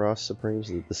Diana Ross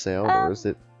Supremes? The sound, or is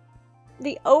it?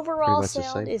 The overall Pretty much the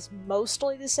sound same? is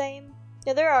mostly the same.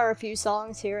 Yeah, there are a few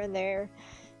songs here and there,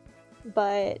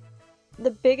 but the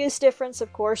biggest difference,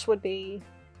 of course, would be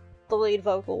the lead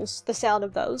vocals, the sound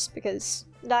of those, because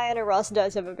Diana Ross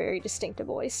does have a very distinctive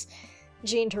voice.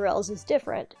 Jean Terrell's is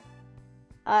different.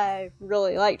 I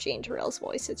really like Jean Terrell's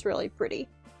voice, it's really pretty.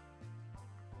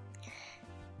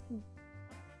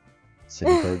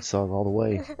 Cindy Bird song all the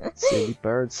way. Cindy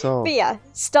Bird song. But yeah,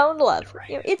 Stoned Love.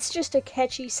 It's just a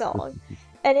catchy song.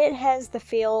 And it has the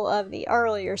feel of the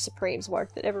earlier Supremes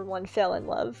work that everyone fell in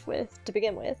love with to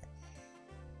begin with.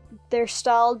 Their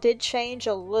style did change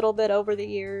a little bit over the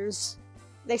years.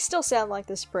 They still sound like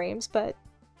the Supremes, but,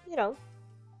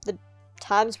 the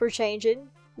times were changing.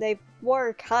 They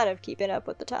were kind of keeping up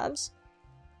with the times.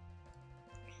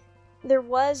 There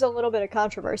was a little bit of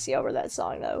controversy over that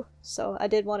song, though, so I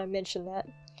did want to mention that.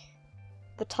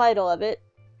 The title of it,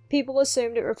 people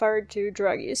assumed it referred to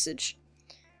drug usage.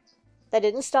 That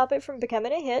didn't stop it from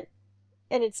becoming a hit,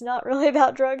 and it's not really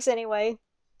about drugs anyway.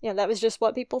 That was just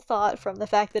what people thought from the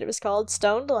fact that it was called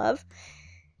Stoned Love.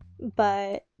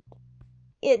 But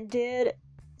it did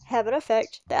have an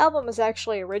effect. The album was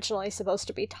actually originally supposed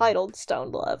to be titled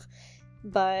Stoned Love,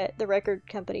 but the record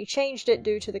company changed it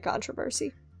due to the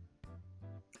controversy.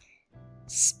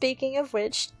 Speaking of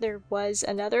which, there was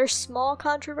another small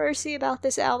controversy about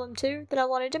this album too that I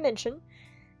wanted to mention.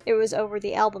 It was over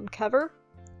the album cover.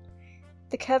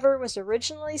 The cover was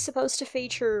originally supposed to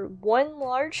feature one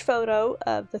large photo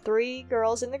of the three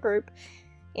girls in the group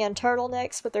in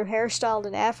turtlenecks with their hair styled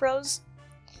in afros,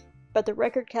 but the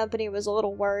record company was a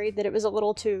little worried that it was a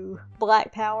little too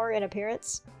Black Power in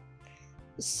appearance.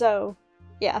 So,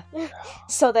 Yeah.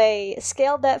 So they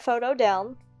scaled that photo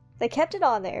down. They kept it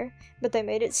on there, but they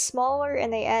made it smaller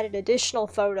and they added additional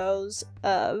photos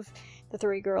of the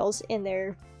three girls in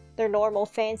their normal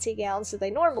fancy gowns that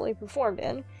they normally performed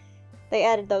in. They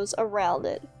added those around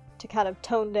it to kind of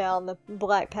tone down the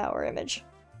Black Power image.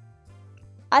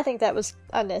 I think that was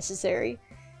unnecessary.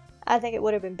 I think it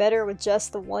would have been better with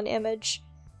just the one image,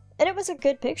 and it was a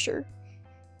good picture.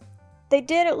 They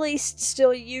did at least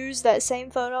still use that same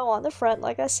photo on the front,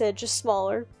 like I said, just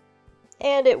smaller,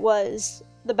 and it was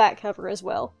the back cover as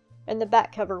well, and the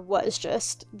back cover was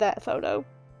just that photo,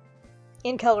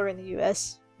 in color in the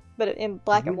US, but in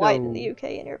black and white in the UK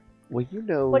in Europe. Well, you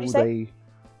know, What'd you say?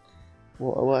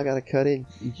 Well, I gotta cut in.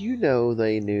 You know,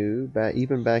 they knew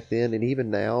even back then, and even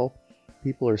now,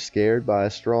 people are scared by a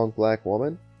strong black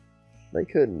woman. They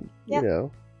couldn't, Yep. you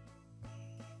know.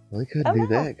 We couldn't do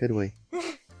that, could we?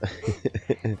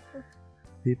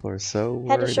 People are so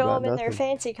worried Had to show about them in their nothing.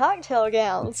 fancy cocktail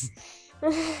gowns.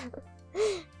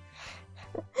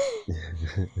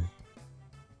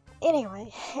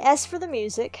 Anyway, as for the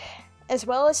music, as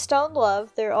well as Stone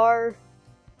Love, there are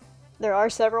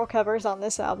several covers on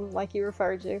this album, like you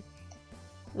referred to.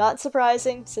 Not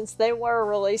surprising, since they were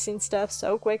releasing stuff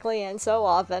so quickly and so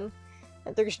often,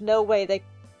 that there's no way they...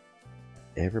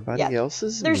 Everybody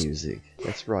else's there's- music.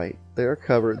 That's right. They're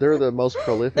the most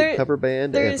prolific cover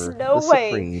band there's ever. no the way.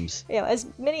 Supremes. You know, as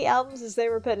many albums as they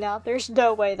were putting out, there's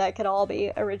no way that could all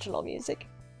be original music.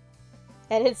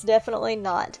 And it's definitely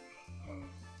not.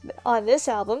 But on this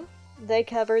album, they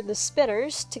covered the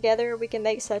Spinners' Together We Can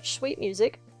Make Such Sweet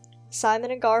Music,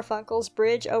 Simon and Garfunkel's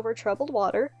Bridge Over Troubled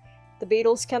Water, The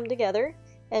Beatles' Come Together,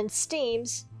 and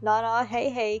Steam's Na Na Hey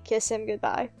Hey Kiss Him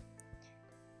Goodbye.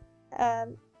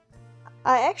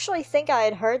 I actually think I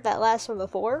had heard that last one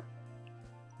before.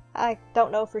 I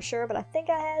don't know for sure, but I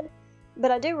think I had. But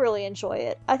I do really enjoy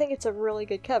it. I think it's a really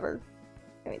good cover.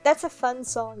 I mean, that's a fun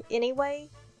song anyway,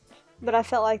 but I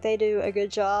felt like they do a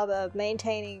good job of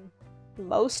maintaining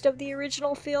most of the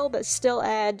original feel, but still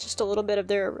add just a little bit of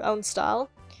their own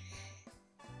style.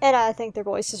 And I think their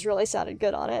voices really sounded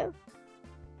good on it.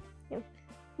 You know,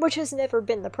 which has never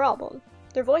been the problem.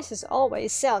 Their voices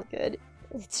always sound good.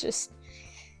 It's just...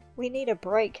 we need a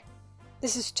break.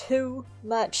 This is too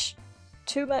much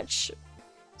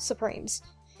Supremes.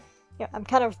 You know, I'm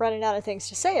kind of running out of things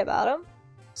to say about them,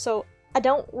 so I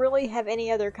don't really have any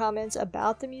other comments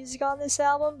about the music on this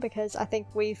album, because I think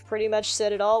we've pretty much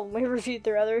said it all when we reviewed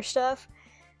their other stuff.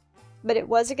 But it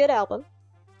was a good album.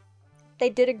 They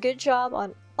did a good job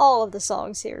on all of the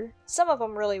songs here. Some of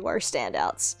them really were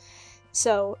standouts.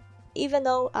 So, even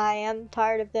though I am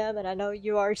tired of them, and I know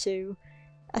you are too,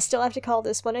 I still have to call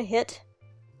this one a hit.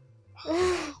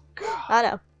 I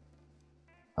know.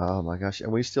 Oh my gosh,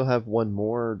 and we still have one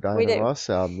more Diana Ross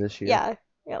album this year. Yeah,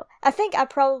 you know, I think I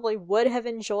probably would have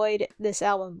enjoyed this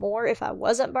album more if I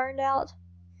wasn't burned out.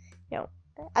 You know,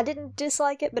 I didn't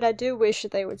dislike it, but I do wish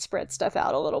that they would spread stuff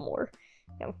out a little more.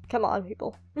 You know, come on,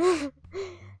 people.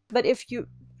 But if you...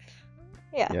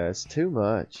 Yeah, it's too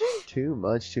much. Too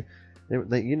much. They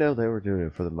were doing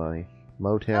it for the money.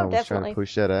 Motown was trying definitely. to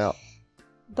push that out.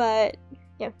 But,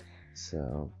 you know...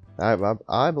 So,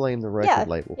 I blame the record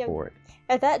label for it.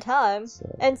 At that time,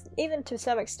 So. and even to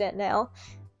some extent now,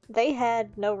 they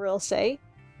had no real say.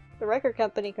 The record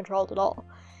company controlled it all.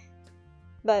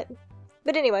 But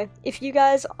anyway, if you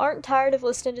guys aren't tired of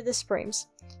listening to the Supremes,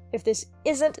 if this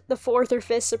isn't the 4th or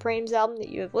 5th Supremes album that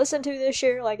you have listened to this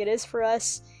year like it is for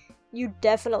us, you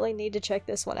definitely need to check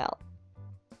this one out.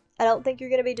 I don't think you're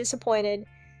going to be disappointed.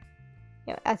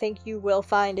 You know, I think you will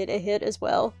find it a hit as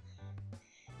well.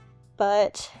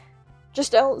 But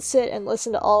just don't sit and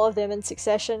listen to all of them in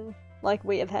succession like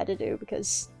we have had to do,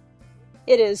 because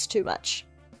it is too much.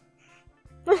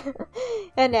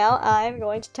 And now I'm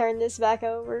going to turn this back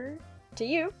over to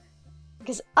you,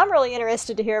 because I'm really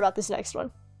interested to hear about this next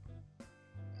one.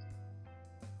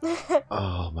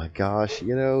 Oh my gosh,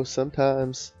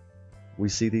 sometimes we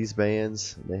see these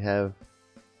bands, they have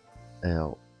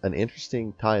an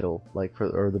interesting title,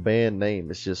 or the band name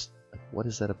is just, what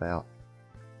is that about?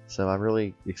 So I'm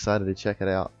really excited to check it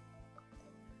out.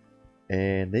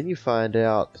 And then you find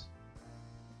out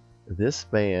this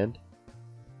band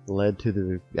led to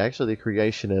the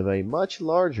creation of a much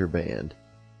larger band.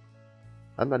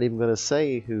 I'm not even going to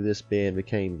say who this band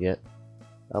became yet.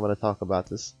 I'm going to talk about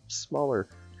this smaller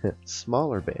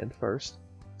band first.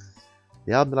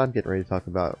 The album that I'm getting ready to talk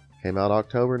about came out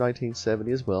October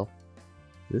 1970 as well.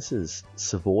 This is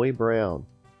Savoy Brown,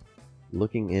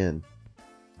 Looking In.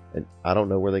 And I don't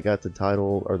know where they got the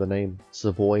title or the name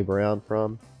Savoy Brown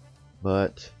from,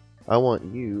 but I want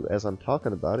you, as I'm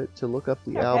talking about it, to look up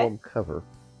the album cover.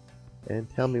 and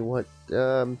tell me what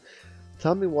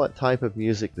type of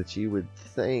music that you would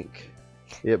think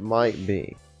it might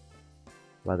be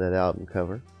by that album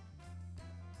cover.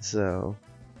 So,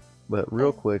 but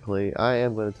real quickly, I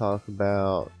am going to talk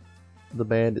about the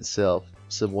band itself,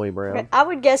 Savoy Brown. Okay, I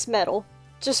would guess metal,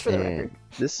 just for the And record.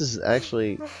 this is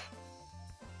actually,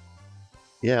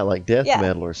 yeah, like death Yeah.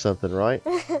 metal or something, right?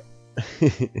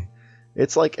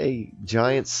 It's like a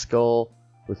giant skull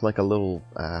with like a little,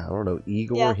 I don't know,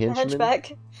 eagle Yeah, or a henchman.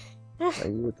 hunchback.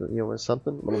 Maybe with the, or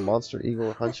something, little monster eagle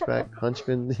or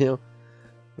hunchman,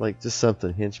 like just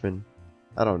something henchman.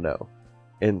 I don't know,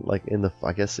 and like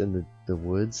I guess in the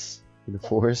woods, in the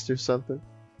forest or something.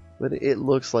 But it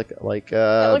looks like It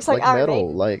looks like Iron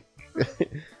metal, Maiden.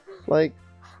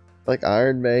 like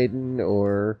Iron Maiden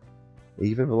or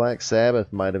even Black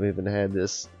Sabbath might have even had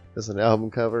this as an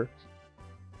album cover.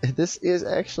 This is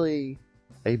actually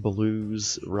a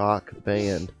blues rock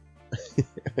band.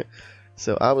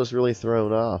 So I was really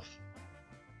thrown off.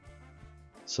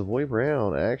 Savoy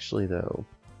Brown, actually, though,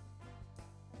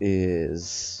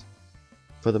 is,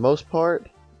 for the most part,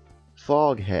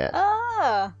 Foghat.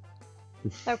 Ah!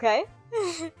 Okay.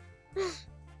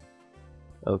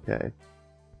 Okay.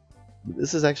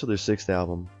 This is actually their 6th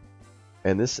album.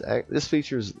 And this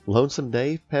features Lonesome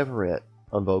Dave Peverett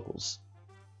on vocals.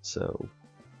 So,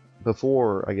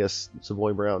 before, I guess,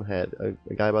 Savoy Brown had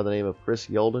a guy by the name of Chris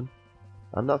Yolden.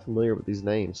 I'm not familiar with these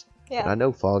names. Yeah. I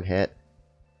know Foghat.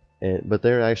 But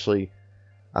they're actually,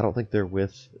 I don't think they're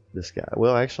with this guy.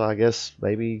 Well, actually, I guess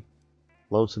maybe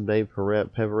Lonesome Dave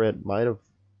Peverett might have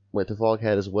went to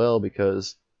Foghat as well,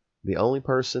 because the only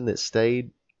person that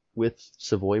stayed with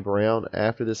Savoy Brown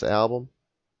after this album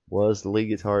was the lead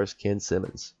guitarist Ken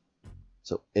Simmons.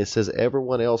 So it says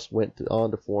everyone else went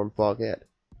on to form Foghat.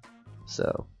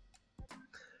 So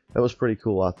that was pretty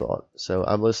cool, I thought. So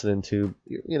I'm listening to,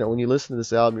 when you listen to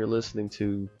this album, you're listening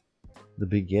to the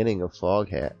beginning of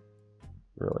Foghat.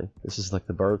 Really, this is like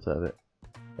the birth of it,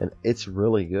 and it's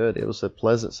really good. It was a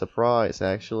pleasant surprise,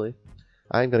 actually.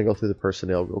 I'm gonna go through the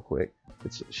personnel real quick.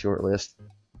 It's a short list.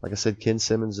 Like I said, Ken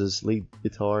Simmons is lead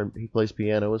guitar, and he plays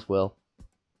piano as well.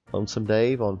 Lonesome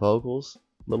Dave on vocals,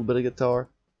 a little bit of guitar.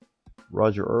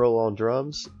 Roger Earl on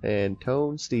drums, and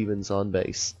Tone Stevens on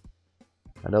bass.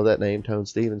 I know that name, Tone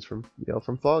Stevens, from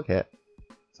Foghat.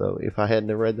 So if I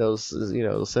hadn't read those,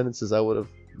 those sentences, I would have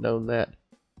known that.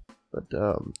 But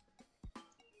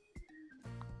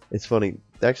it's funny.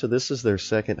 Actually, this is their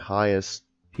second highest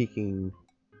peaking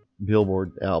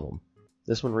Billboard album.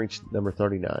 This one reached number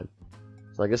 39.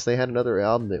 So I guess they had another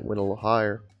album that went a little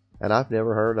higher, and I've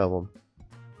never heard of them.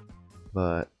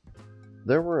 But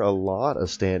there were a lot of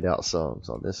standout songs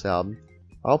on this album.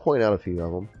 I'll point out a few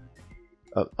of them.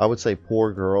 I would say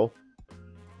Poor Girl.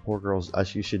 Poor Girls,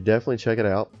 you should definitely check it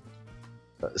out.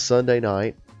 Sunday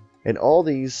Night. And all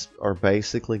these are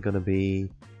basically going to be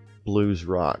blues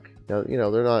rock. Now,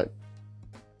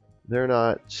 they're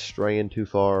not straying too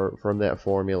far from that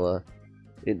formula.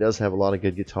 It does have a lot of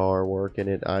good guitar work in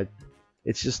it.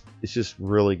 It's just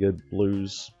really good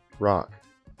blues rock.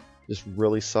 Just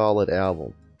really solid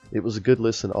album. It was a good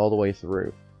listen all the way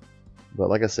through. But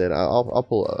like I said, I'll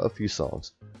pull a few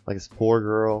songs. Like it's Poor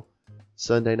Girl,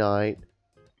 Sunday Night,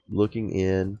 Looking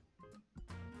In,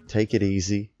 Take It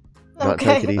Easy. Not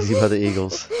Take It Easy by the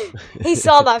Eagles. He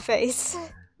saw my face.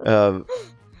 I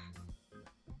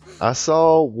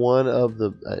saw one of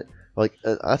the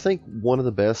I think one of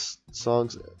the best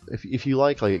songs, if you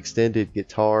like extended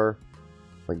guitar,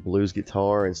 like blues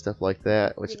guitar and stuff like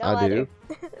that, which I do.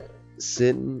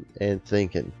 Sitting and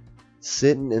Thinking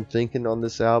on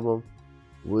this album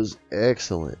was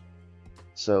excellent.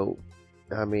 So,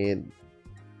 I mean,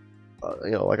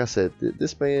 like I said,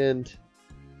 this band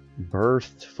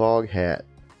birthed Foghat.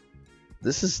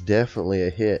 This is definitely a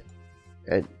hit.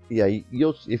 And yeah,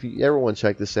 if you ever want to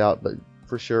check this out, but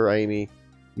for sure, Amy,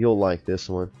 you'll like this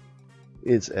one.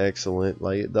 It's excellent,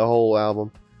 like the whole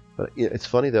album. But it's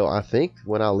funny though. I think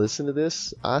when I listen to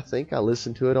this, I think I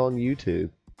listened to it on YouTube.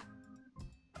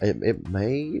 It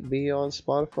may be on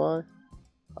Spotify.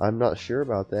 I'm not sure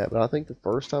about that, but I think the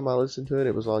first time I listened to it,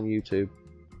 it was on YouTube.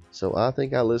 So I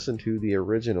think I listened to the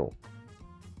original,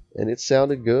 and it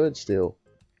sounded good still.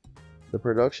 The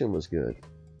production was good.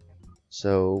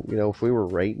 So, if we were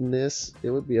rating this,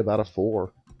 it would be about a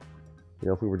 4.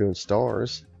 If we were doing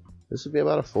stars, this would be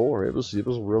about a 4. It was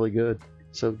really good.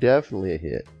 So definitely a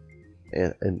hit.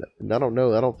 And I don't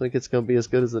know. I don't think it's going to be as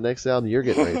good as the next album you're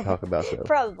getting ready to talk about, though.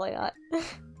 Probably not.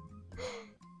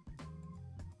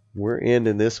 We're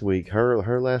ending this week.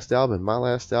 Her last album, my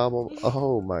last album.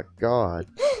 Oh my God.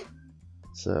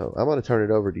 So I'm going to turn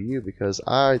it over to you because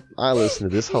I listened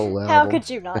to this whole album. How could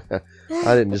you not?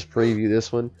 I didn't just preview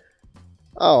this one.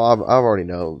 Oh, I've already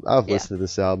know. I've Yeah. listened to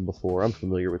this album before. I'm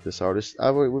familiar with this artist. We've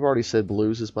already said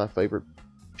blues is my favorite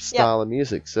style of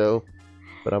music. So,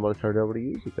 but I'm going to turn it over to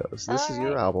you because this is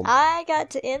your album. I got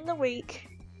to end the week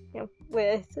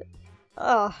with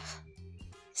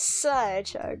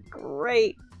such a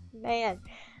great man.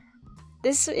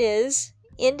 This is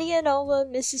Indianola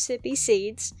Mississippi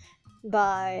Seeds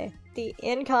by the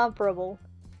incomparable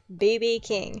B.B.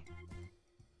 King.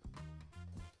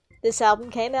 This album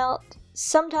came out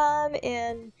sometime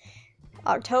in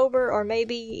October or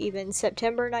maybe even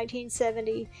September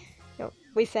 1970.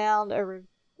 We found a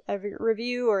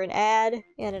review or an ad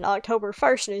in an October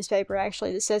 1st newspaper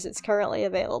actually that says it's currently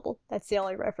available. That's the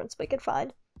only reference we could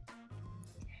find.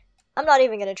 I'm not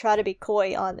even going to try to be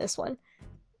coy on this one.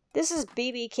 This is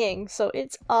B.B. King, so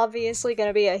it's obviously going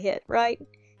to be a hit, right?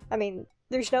 I mean,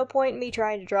 there's no point in me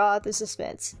trying to draw out the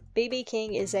suspense. B.B.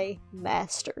 King is a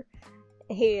master.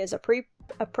 He is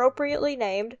appropriately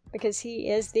named because he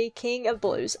is the king of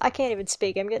blues. I can't even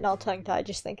speak. I'm getting all tongue-tied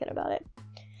just thinking about it.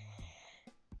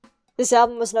 This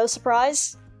album was no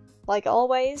surprise. Like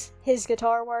always, his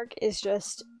guitar work is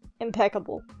just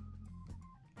impeccable.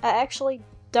 I actually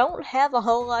don't have a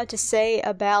whole lot to say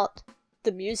about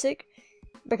the music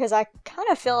because I kind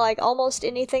of feel like almost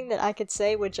anything that I could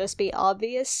say would just be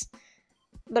obvious.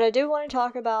 But I do want to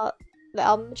talk about the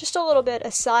album just a little bit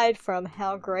aside from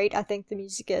how great I think the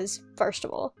music is, first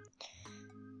of all.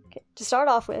 Okay, to start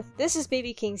off with, this is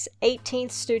B.B. King's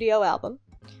 18th studio album,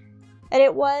 and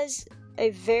it was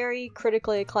a very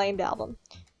critically acclaimed album.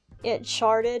 It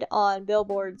charted on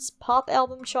Billboard's pop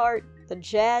album chart, the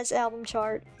jazz album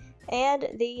chart, and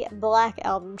the black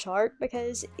album chart,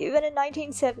 because even in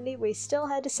 1970 we still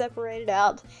had to separate it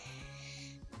out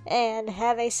and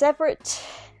have a separate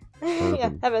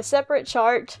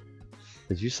chart.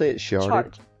 Did you say it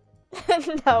charted?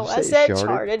 No, I said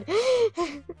charted.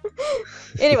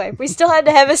 Anyway, we still had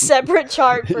to have a separate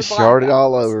chart for black charted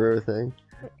albums. all over everything.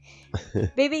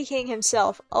 B.B. King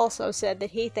himself also said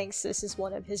that he thinks this is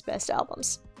one of his best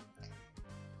albums.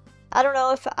 I don't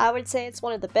know if I would say it's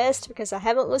one of the best because I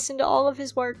haven't listened to all of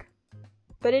his work,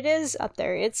 but it is up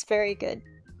there. It's very good.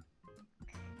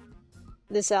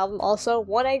 This album also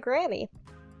won a Grammy,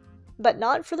 but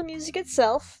not for the music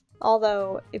itself,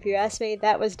 although if you ask me,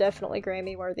 that was definitely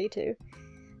Grammy worthy too.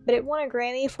 But it won a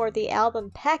Grammy for the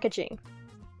album packaging.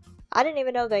 I didn't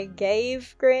even know they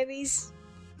gave Grammys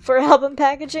for album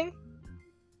packaging.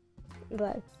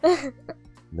 But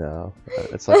no,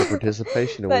 it's like a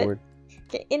participation award.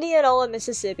 Indianola,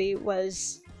 Mississippi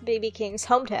was B.B. King's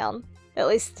hometown, at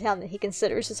least the town that he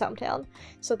considers his hometown,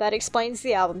 so that explains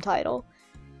the album title.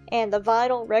 And the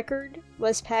vinyl record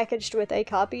was packaged with a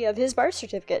copy of his birth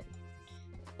certificate.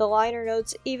 The liner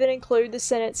notes even include the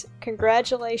sentence,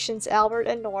 "Congratulations, Albert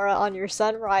and Nora, on your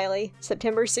son Riley,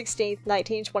 September 16th,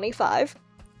 1925.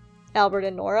 Albert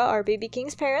and Nora are B.B.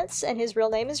 King's parents, and his real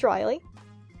name is Riley.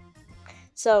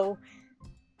 So,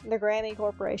 the Grammy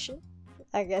Corporation,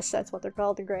 I guess that's what they're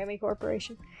called, the Grammy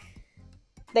Corporation,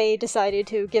 they decided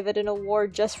to give it an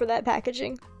award just for that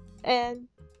packaging. And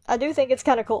I do think it's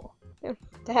kind of cool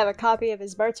to have a copy of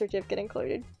his birth certificate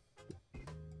included.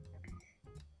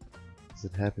 Does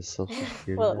it have his social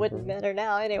security Well, it number? wouldn't matter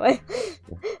now anyway.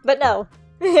 But no,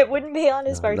 it wouldn't be on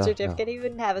his birth certificate. No. He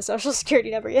wouldn't have a social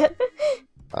security number yet.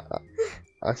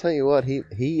 I tell you what, he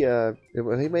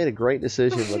made a great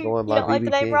decision by going by B.B. You don't like the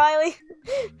name King. Riley?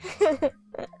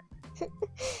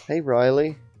 Hey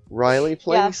Riley,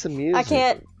 play me some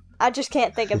music. I just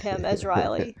can't think of him as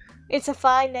Riley. It's a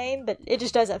fine name, but it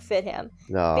just doesn't fit him.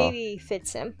 No. B.B.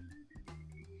 fits him.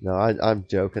 No, I'm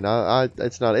joking.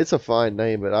 It's a fine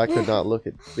name, but I could not look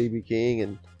at B.B.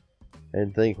 King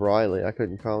and think Riley. I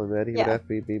couldn't call him that. He would have to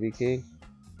be B.B. King.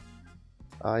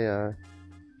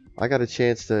 I got a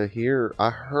chance to hear. I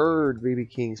heard B.B.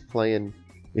 King's playing.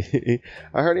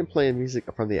 I heard him playing music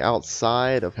from the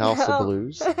outside of House of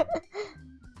Blues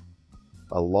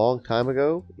a long time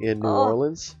ago in New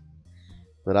Orleans.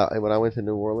 But when I went to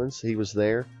New Orleans, he was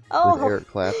there with Eric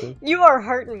Clapton. You are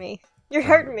hurting me. You're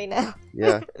hurting me now.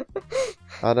 Yeah,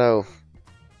 I know.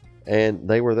 And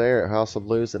they were there at House of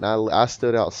Blues, and I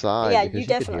stood outside. Yeah,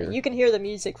 you can hear the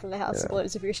music from the House of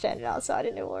Blues if you're standing outside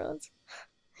in New Orleans.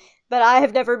 But I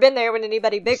have never been there when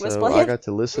anybody big was playing. I got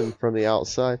to listen from the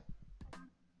outside.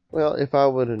 Well, if I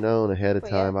would have known ahead of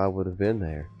time, I would have been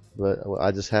there. But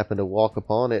I just happened to walk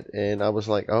upon it, and I was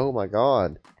like, "Oh my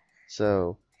God!"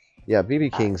 So, yeah,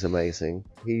 B.B. King's amazing.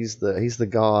 He's the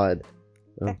god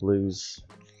of blues,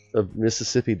 of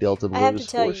Mississippi Delta blues. I have to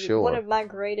tell you, sure. one of my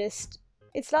greatest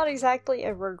it's not exactly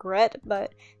a regret,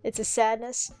 but it's a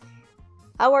sadness.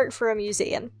 I worked for a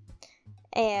museum,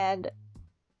 and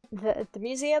the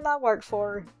museum I worked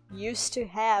for used to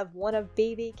have one of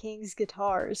B.B. King's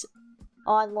guitars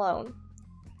on loan.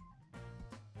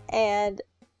 And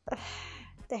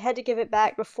they had to give it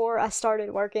back before I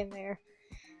started working there.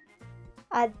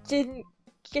 I didn't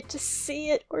get to see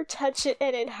it or touch it,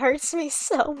 and it hurts me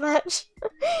so much.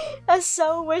 I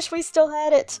so wish we still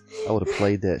had it. I would have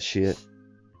played that shit.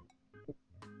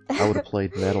 I would have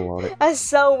played metal on it. I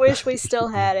so wish we still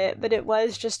had it, but it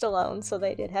was just a loan, so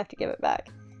they did have to give it back.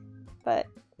 But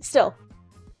still,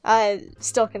 I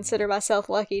still consider myself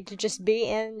lucky to just be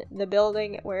in the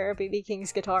building where B.B.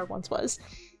 King's guitar once was.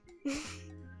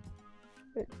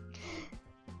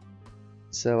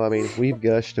 So, I mean, we've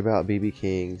gushed about B.B.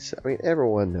 King's. I mean,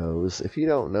 everyone knows. If you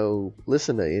don't know,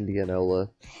 listen to Indianola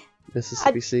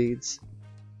Mississippi Seeds.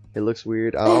 It looks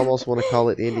weird. I almost want to call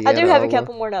it Indianola. I do have a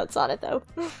couple more notes on it, though.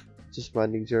 Just my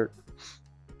knee jerk.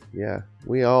 Yeah,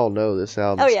 we all know this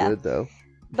album's good, though.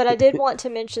 But I did want to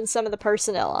mention some of the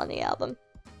personnel on the album,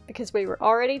 because we were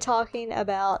already talking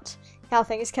about how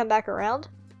things come back around.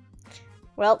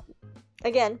 Well,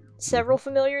 again, several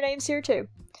familiar names here, too.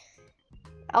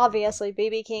 Obviously,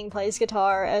 B.B. King plays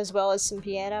guitar as well as some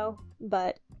piano,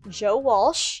 but Joe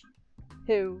Walsh,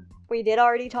 who we did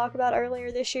already talk about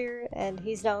earlier this year, and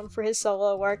he's known for his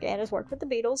solo work and his work with the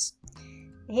Beatles,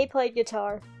 he played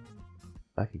guitar.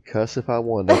 I can cuss if I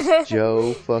want. That's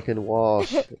Joe fucking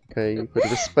Walsh. Okay, you put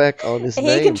respect on his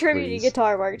name, He contributed please.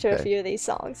 guitar work to a few of these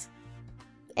songs.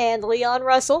 And Leon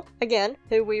Russell, again,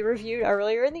 who we reviewed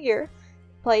earlier in the year,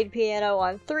 played piano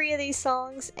on 3 of these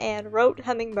songs and wrote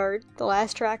Hummingbird, the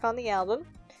last track on the album.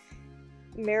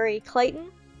 Mary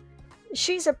Clayton,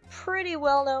 she's a pretty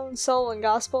well-known soul and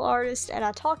gospel artist, and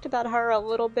I talked about her a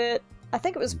little bit. I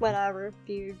think it was when I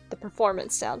reviewed the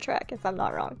Performance soundtrack, if I'm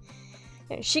not wrong.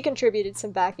 And she contributed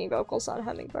some backing vocals on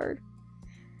Hummingbird.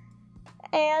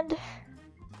 And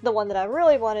the one that I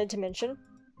really wanted to mention,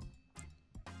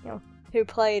 who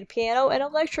played piano and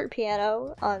electric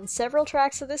piano on several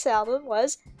tracks of this album,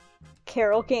 was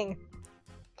Carole King.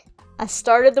 I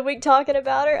started the week talking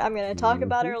about her. I'm going to talk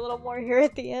about her a little more here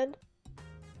at the end.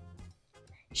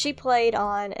 She played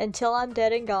on Until I'm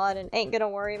Dead and Gone and Ain't Gonna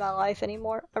Worry My Life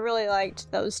Anymore. I really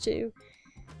liked those two.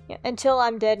 Until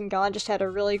I'm Dead and Gone just had a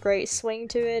really great swing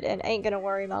to it, and Ain't Gonna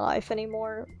Worry My Life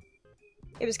Anymore,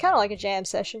 it was kind of like a jam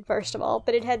session, first of all,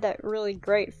 but it had that really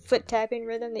great foot-tapping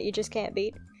rhythm that you just can't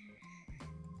beat.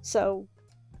 So,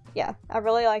 yeah, I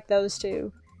really like those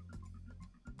two.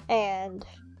 And,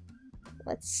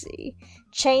 let's see,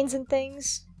 Chains and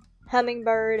Things,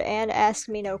 Hummingbird, and Ask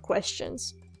Me No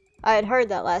Questions. I had heard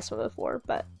that last one before,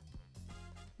 but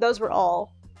they were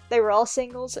all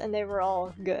singles, and they were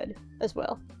all good as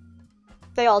well.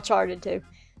 They all charted too,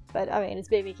 but I mean, it's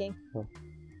B.B. King. Well,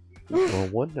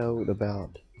 one note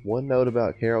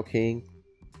about Carole King.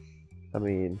 I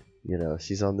mean,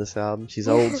 she's on this album. She's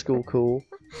old school cool.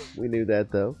 We knew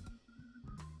that though.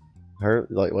 Her,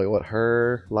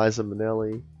 her, Liza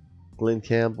Minnelli, Glenn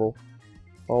Campbell,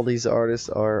 all these artists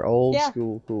are old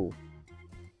school cool.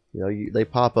 They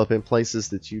pop up in places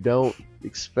that you don't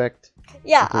expect.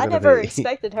 Yeah, I never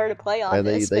expected her to play on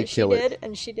this, but she did,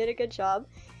 and she did a good job.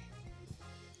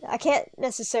 I can't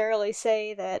necessarily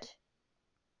say that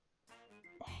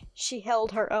she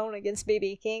held her own against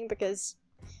B.B. King, because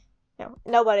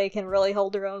nobody can really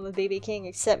hold their own with B.B. King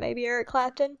except maybe Eric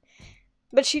Clapton.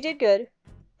 But she did good,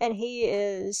 and he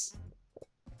is...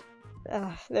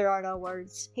 there are no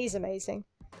words. He's amazing.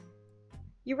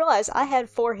 You realize I had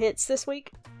 4 hits this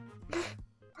week?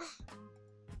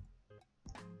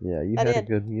 Yeah, you had a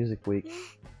good music week.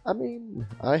 I mean,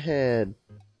 I had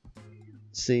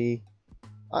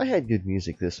good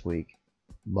music this week.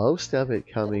 Most of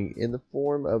it coming in the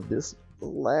form of this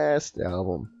last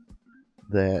album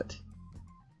that...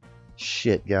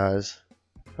 Shit, guys.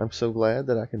 I'm so glad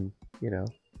that I can,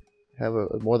 have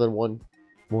a more than one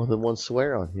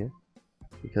swear on here.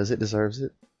 Because it deserves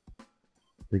it.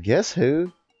 The Guess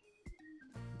Who?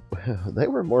 They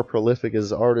were more prolific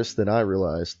as artists than I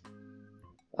realized.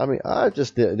 I mean, I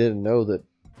just didn't know that.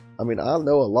 I mean, I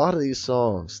know a lot of these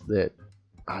songs that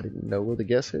I didn't know were the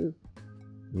Guess Who.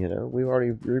 We've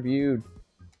already reviewed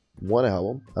one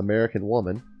album, American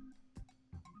Woman,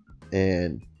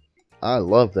 and I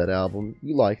love that album.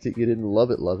 You liked it. You didn't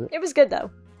love it. It was good though.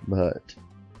 But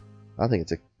I think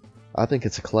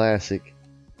it's a classic,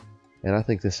 and I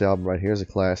think this album right here is a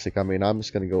classic. I mean, I'm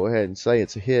just gonna go ahead and say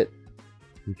it's a hit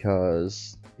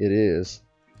because it is.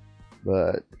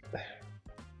 But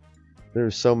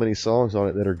there's so many songs on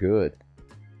it that are good.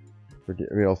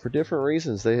 For different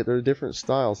reasons. They're different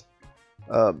styles.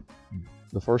 Um,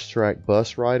 the first track,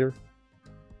 Bus Rider,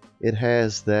 it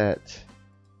has that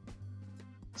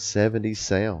 70s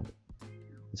sound.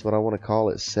 That's what I want to call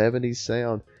it, 70s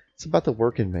sound. It's about the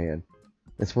working man.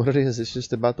 That's what it is. It's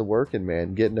just about the working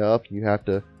man getting up. You have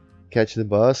to catch the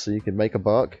bus so you can make a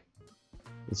buck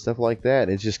and stuff like that.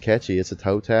 It's just catchy. It's a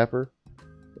toe tapper,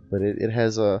 but it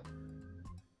has a,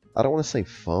 I don't want to say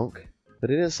funk, but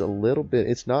it is a little bit.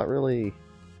 It's not really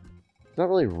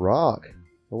rock.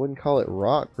 I wouldn't call it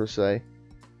rock per se,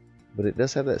 but it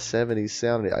does have that 70s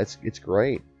sound. It's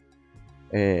great.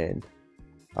 And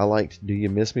I liked Do You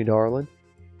Miss Me, Darling?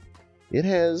 It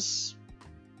has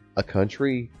a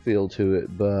country feel to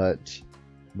it, but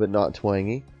not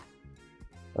twangy.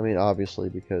 I mean, obviously,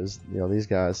 because these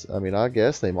guys. I mean, I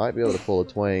guess they might be able to pull a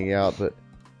twang out, but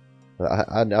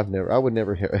I would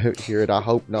never hear it. I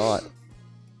hope not.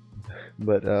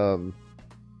 But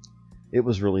it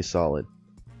was really solid.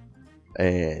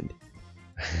 And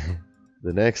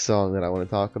the next song that I want to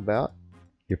talk about,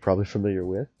 you're probably familiar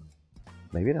with,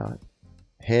 maybe not.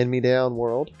 Hand Me Down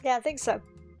World. Yeah, I think so.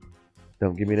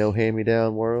 Don't give me no hand me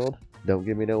down world. Don't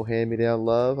give me no hand me down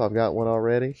love. I've got one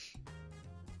already.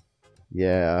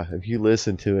 Yeah, if you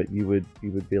listen to it, you would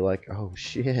be like, oh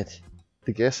shit,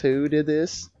 the Guess Who did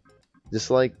this? Just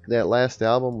like that last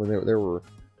album when there were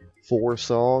 4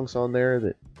 songs on there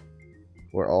that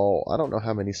were all, I don't know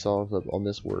how many songs on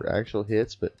this were actual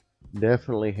hits, but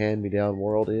definitely Hand Me Down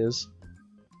World is.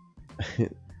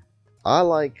 I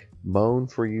like Moan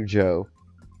For You, Joe.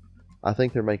 I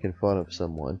think they're making fun of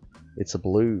someone. It's a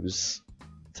blues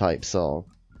type song.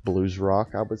 Blues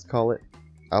rock, I would call it.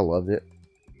 I loved it.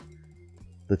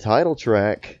 The title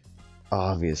track,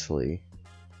 obviously,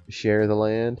 Share the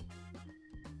Land.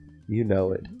 You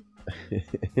know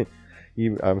it.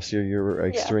 I'm sure you're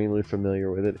extremely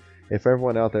familiar with it. If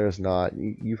everyone out there is not,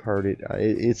 you've heard it.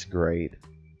 It's great.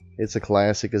 It's a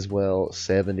classic as well,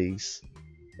 70s.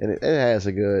 And it has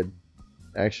a good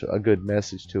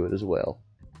message to it as well.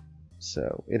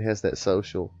 So it has that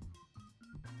social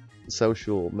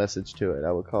message to it,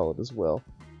 I would call it as well.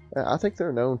 I think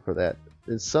they're known for that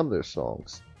in some of their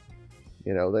songs.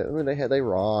 They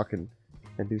rock and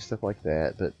do stuff like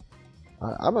that. But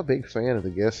I'm a big fan of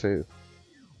the Guess Who.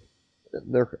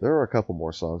 There are a couple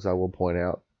more songs I will point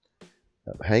out.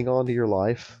 Hang On to Your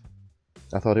Life.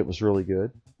 I thought it was really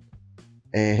good.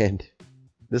 And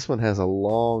this one has a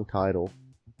long title.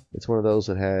 It's one of those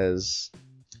that has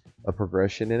a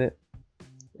progression in it.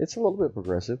 It's a little bit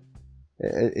progressive.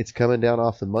 It's coming down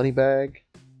off the Money Bag,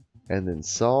 and then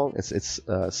song. It's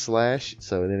slash.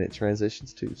 So then it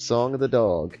transitions to Song of the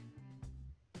Dog,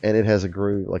 and it has a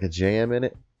groove, like a jam in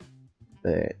it.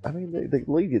 I mean, the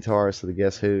lead guitarist of the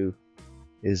Guess Who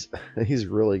he's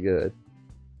really good,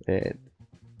 and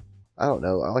I don't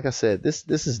know. Like I said, this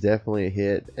is definitely a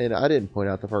hit, and I didn't point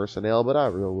out the personnel, but I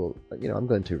really will. I'm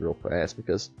going to real fast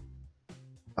because,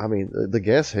 I mean, the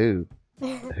Guess Who.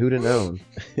 Who'd have known?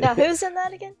 Now, who's in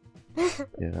that again?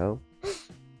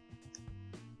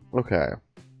 Okay.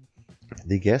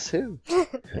 The Guess Who?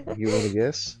 You want to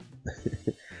guess?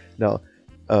 No.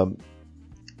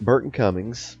 Burton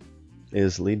Cummings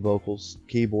is lead vocals,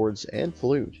 keyboards, and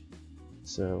flute.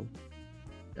 So,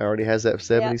 already has that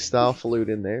 70s style flute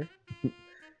in there.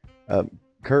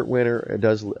 Kurt Winter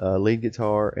does lead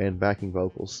guitar and backing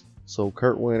vocals. So,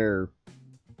 Kurt Winter,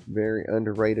 very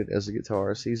underrated as a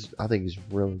guitarist. I think he's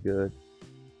really good.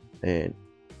 And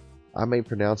I may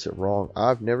pronounce it wrong.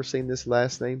 I've never seen this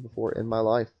last name before in my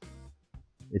life.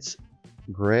 It's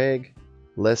Greg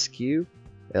Leskiw,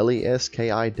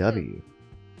 Leskiw.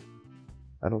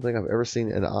 I don't think I've ever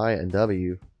seen an I and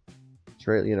W,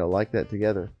 like that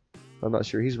together. I'm not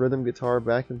sure. He's rhythm guitar,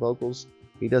 backing vocals.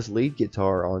 He does lead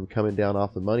guitar on Coming Down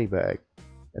Off the Money Bag.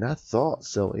 And I thought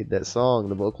so. That song,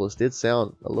 the vocalist did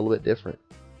sound a little bit different.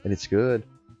 And it's good.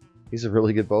 He's a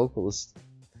really good vocalist.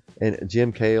 And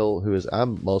Jim Cale, who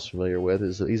I'm most familiar with,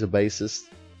 he's a bassist,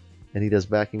 and he does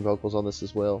backing vocals on this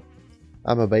as well.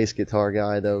 I'm a bass guitar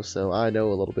guy though, so I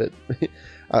know a little bit.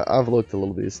 I've looked a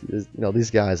little bit,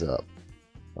 these guys up.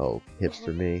 Oh,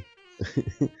 hipster me.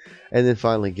 And then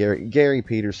finally Gary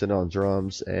Peterson on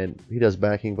drums, and he does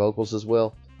backing vocals as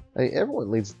well. I mean, everyone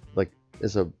leads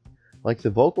the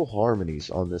vocal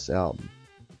harmonies on this album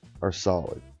are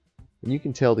solid. And you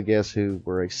can tell the Guess Who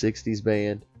were a 60s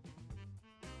band,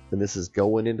 and this is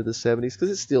going into the 70s, because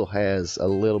it still has a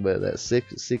little bit of that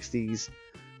 60s,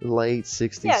 late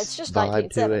 60s it's just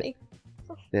vibe to it.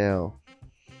 Now,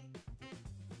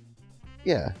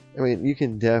 yeah, I mean, you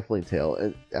can definitely tell.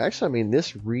 And actually, I mean,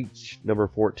 this reached number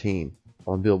 14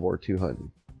 on Billboard 200.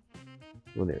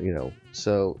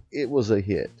 So it was a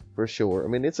hit, for sure. I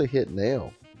mean, it's a hit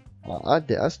now. I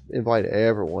invite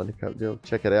everyone to come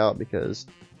check it out because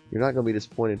you're not going to be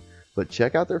disappointed. But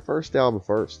check out their first album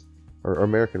first, or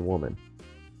American Woman.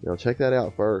 Check that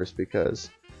out first because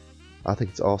I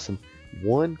think it's awesome.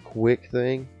 One quick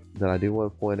thing that I do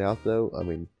want to point out, though, I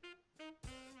mean,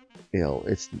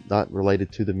 it's not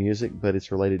related to the music, but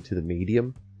it's related to the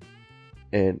medium.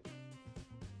 And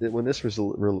when this was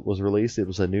released, it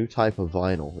was a new type of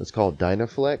vinyl. It's called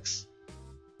Dynaflex,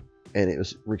 and it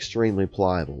was extremely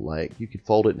pliable. Like, you could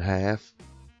fold it in half,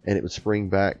 and it would spring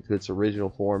back to its original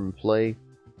form and play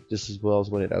just as well as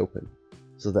when it opened.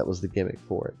 So that was the gimmick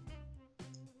for it.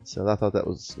 So I thought that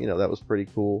was, that was pretty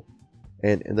cool.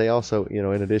 And they also, in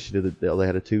addition to they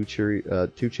had a two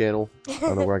channel. I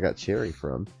don't know where I got cherry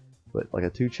from, but like a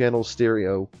 2-channel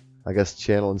stereo, I guess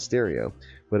channel and stereo,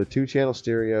 but a 2-channel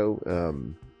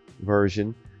stereo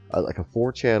version, like a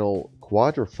 4-channel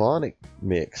quadraphonic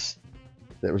mix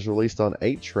that was released on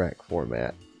 8-track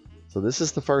format. So this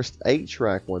is the first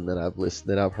 8-track one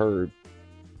that I've heard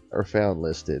or found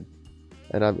listed.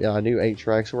 And I knew 8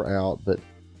 tracks were out, but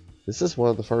this is one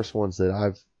of the first ones that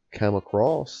I've come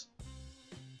across.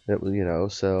 It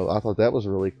was, so I thought that was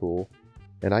really cool.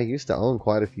 And I used to own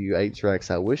quite a few 8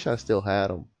 tracks. I wish I still had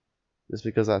them, just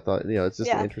because I thought, it's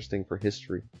just interesting for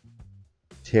history.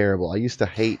 Terrible. I used to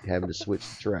hate having to switch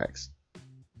the tracks.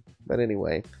 But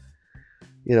anyway,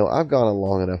 I've gone on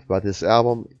long enough about this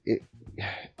album.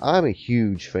 I'm a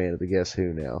huge fan of the Guess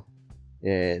Who now,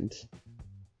 and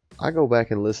I go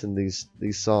back and listen to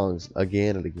these songs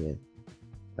again and again.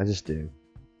 I just do.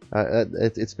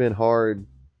 It's been hard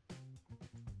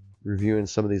reviewing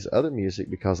some of these other music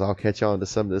because I'll catch on to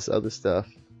some of this other stuff.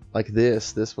 Like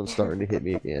this one's starting to hit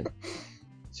me again.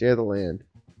 Share the Land,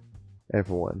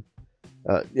 everyone.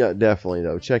 Yeah, definitely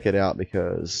though. Check it out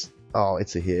because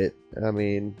it's a hit. I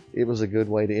mean, it was a good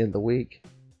way to end the week.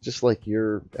 Just like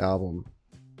your album,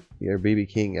 your B.B.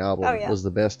 King album was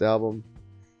the best album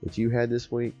that you had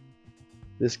this week.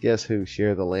 This Guess Who,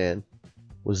 Share the Land,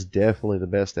 was definitely the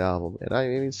best album. And I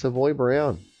mean, Savoy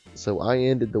Brown. So I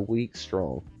ended the week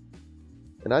strong.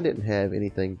 And I didn't have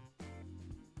anything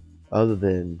other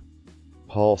than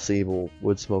Paul Siebel,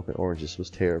 Woodsmoke, and Oranges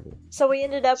was terrible. So we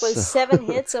ended up with 7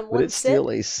 hits and 1 but it's still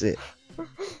a sit.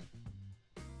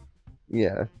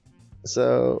 Yeah.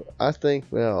 So I think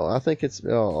it's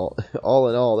all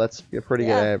in all, that's a pretty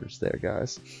good average there,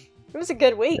 guys. It was a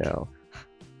good week.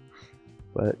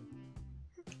 But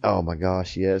oh my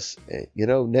gosh, yes.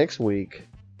 Next week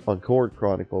on Chord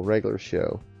Chronicle regular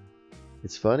show,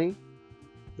 it's funny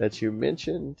that I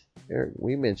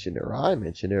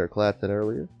mentioned Eric Clapton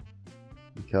earlier,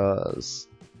 because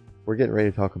we're getting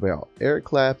ready to talk about Eric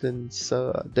Clapton's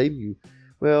debut.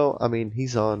 Well, I mean, he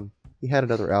had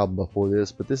another album before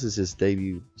this, but this is his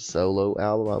debut solo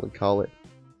album, I would call it.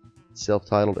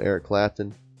 Self-titled Eric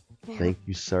Clapton. Yeah. Thank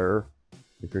you, sir.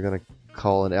 If you're going to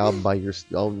call an album by your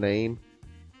own name,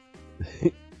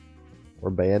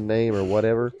 or band name, or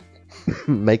whatever,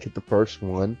 make it the first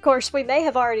one. Of course, we may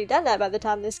have already done that by the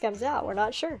time this comes out. We're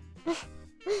not sure.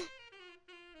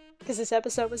 Because this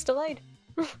episode was delayed.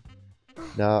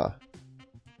 Nah.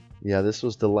 Yeah, this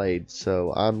was delayed,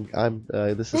 so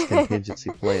this is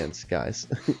contingency plans, guys.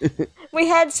 We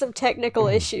had some technical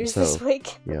issues this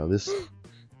week.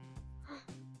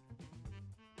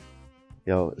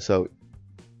 So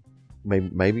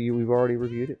maybe we've already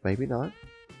reviewed it, maybe not.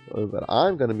 But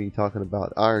I'm going to be talking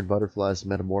about Iron Butterfly's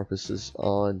Metamorphosis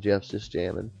on Jeff's Just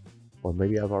Jammin'. Or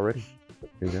maybe I've already.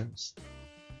 Who knows?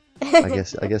 I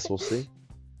guess we'll see.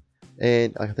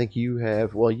 And I think you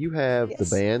have the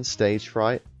band Stage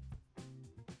Fright.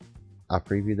 I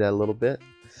previewed that a little bit.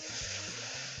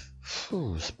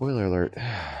 Ooh, spoiler alert.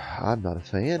 I'm not a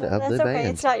fan of the band.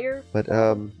 It's not your... But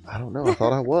I don't know. I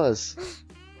thought I was.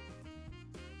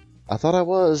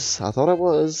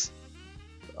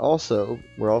 Also,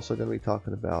 we're also going to be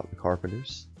talking about the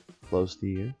Carpenters, Close to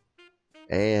You,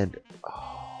 and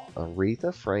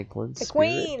Aretha Franklin's the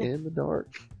Spirit Queen in the Dark.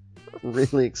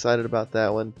 Really excited about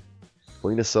that one.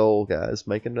 Queen of Soul, guys,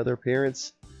 making another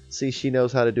appearance. See, she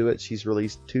knows how to do it. She's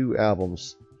released 2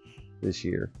 albums this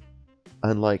year,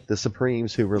 unlike the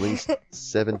Supremes, who released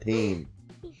 17.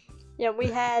 Yeah,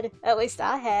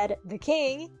 I had the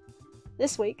King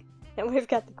this week, and we've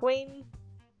got the Queen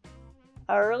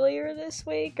earlier this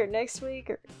week or next week,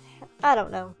 or I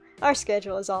don't know. Our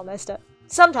schedule is all messed up.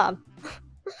 Sometime.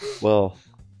 Well,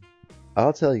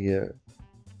 I'll tell you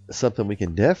something we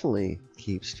can definitely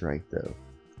keep straight though.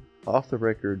 Off the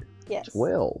record,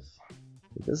 12.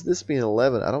 Because this being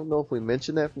 11, I don't know if we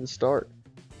mentioned that from the start.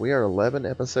 We are 11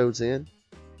 episodes in,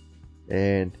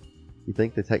 and You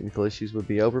think the technical issues would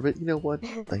be over, but you know what?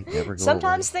 They never go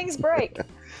Sometimes away. things break.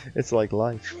 It's like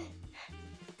life.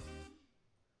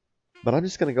 But I'm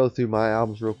just going to go through my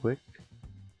albums real quick,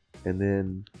 and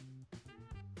then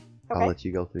I'll let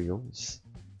you go through yours.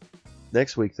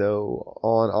 Next week, though,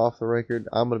 on Off the Record,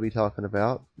 I'm going to be talking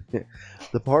about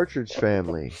the Partridge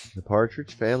Family. The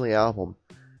Partridge Family album.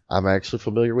 I'm actually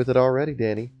familiar with it already,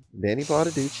 Danny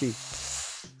Bonaducci.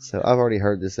 So I've already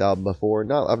heard this album before.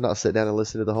 I've not sat down and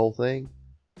listened to the whole thing,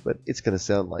 but it's going to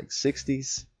sound like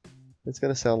 60s. It's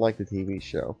going to sound like the TV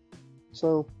show.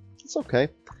 So it's okay.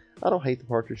 I don't hate the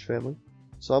Partridge Family,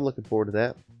 so I'm looking forward to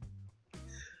that.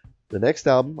 The next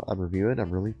album I'm reviewing,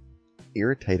 I'm really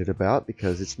irritated about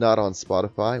because it's not on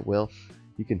Spotify. Well,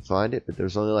 you can find it, but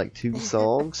there's only like 2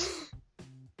 songs.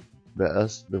 The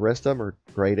rest of them are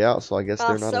grayed out, so I guess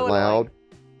they're not allowed. Annoying.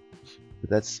 But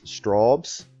that's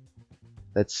Straub's.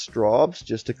 That's Straub's,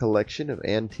 just a collection of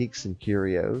antiques and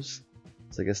curios.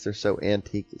 So I guess they're so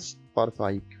antique that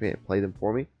Spotify, you can't play them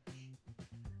for me.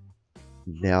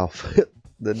 Now,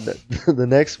 the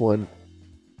next one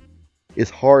is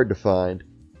hard to find,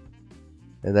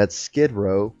 and that's Skid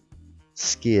Row.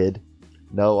 Skid.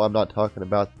 No, I'm not talking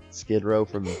about Skid Row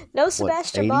from no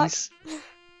Sebastian Bach.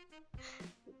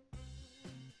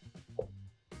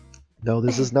 No,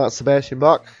 this is not Sebastian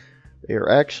Bach. They're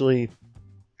actually,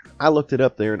 I looked it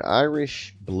up. They're an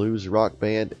Irish blues rock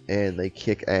band, and they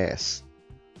kick ass.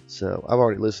 So I've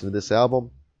already listened to this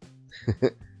album.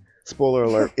 Spoiler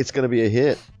alert, it's going to be a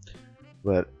hit.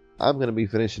 But I'm going to be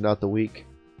finishing out the week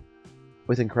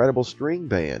with Incredible String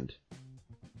Band.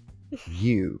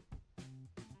 You.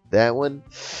 That one,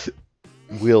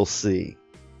 we'll see.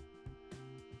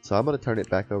 So I'm going to turn it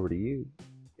back over to you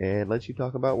and let you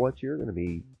talk about what you're going to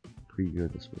be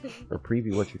previewing this week. Or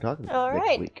preview what you're talking about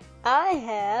next week. I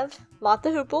have Mott the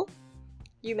Hoople.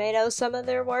 You may know some of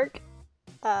their work.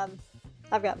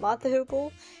 I've got Mott the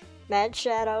Hoople, Mad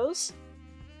Shadows,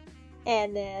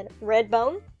 and then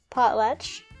Redbone,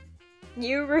 Potlatch.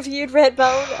 You reviewed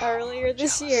Redbone earlier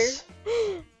this year.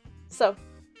 So.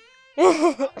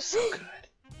 So good.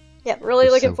 Yeah, really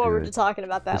looking forward to talking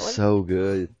about that one. So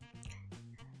good.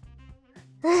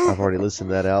 I've already listened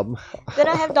to that album. Then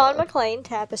I have Don McLean,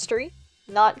 Tapestry.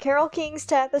 Not Carole King's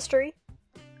Tapestry.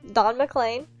 Don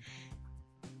McLean.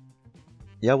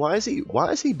 Yeah, why is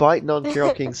he biting on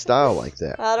Carole King's style like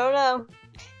that? I don't know.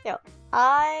 You know,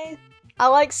 I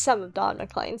like some of Don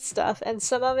McLean's stuff, and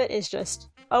some of it is just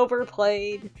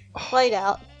overplayed, played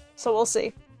out. So we'll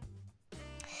see.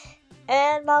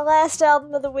 And my last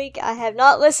album of the week I have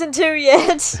not listened to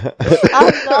yet.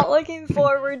 I'm not looking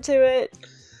forward to it.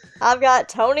 I've got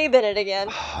Tony Bennett again.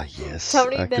 Oh, yes.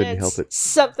 Tony I Bennett's couldn't help it.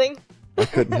 Something. I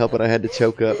couldn't help it. I had to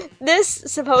choke up. This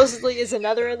supposedly is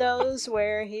another of those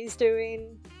where he's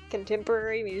doing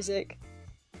contemporary music.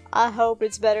 I hope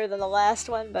it's better than the last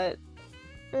one, but...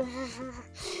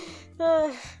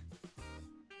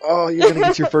 Oh, you're gonna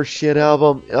get your first shit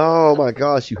album? Oh my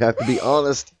gosh, you have to be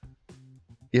honest.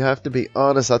 You have to be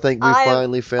honest. I think we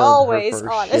finally found her first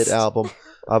shit album.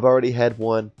 I've already had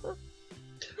one.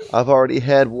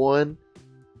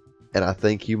 And I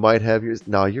think you might have yours.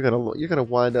 No, you're gonna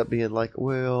wind up being like,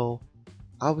 well,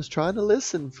 I was trying to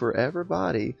listen for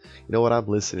everybody. You know what? I'm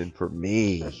listening for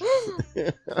me.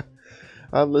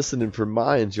 I'm listening for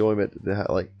my enjoyment.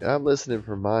 I'm listening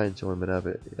for my enjoyment of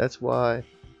it. That's why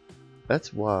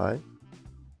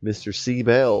Mr.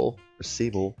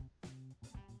 Siebel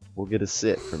will get a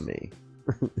sit from me.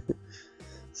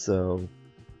 So,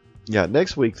 yeah,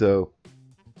 next week though,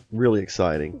 really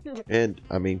exciting. And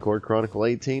I mean, Chord Chronicle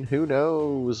 18, who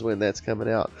knows when that's coming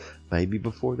out? Maybe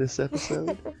before this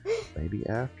episode, maybe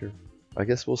after. I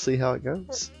guess we'll see how it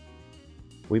goes.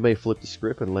 We may flip the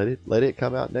script and let it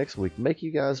come out next week. Make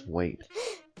you guys wait.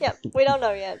 Yep, we don't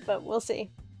know yet, but we'll see.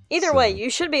 Either way, you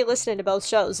should be listening to both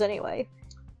shows anyway.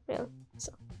 Yeah.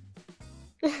 So.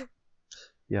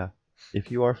 Yeah.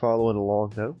 If you are following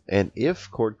along though, and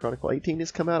if Chord Chronicle 18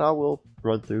 has come out, I will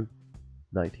run through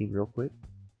 19 real quick.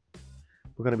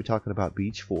 We're going to be talking about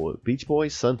Beach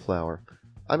Boys, Sunflower.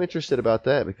 I'm interested about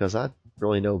that because I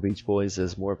really know Beach Boys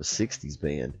as more of a 60s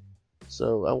band.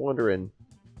 So I'm wondering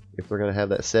if they're going to have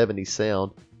that 70s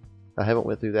sound. I haven't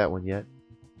went through that one yet.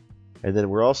 And then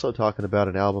we're also talking about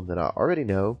an album that I already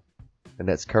know, and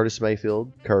that's Curtis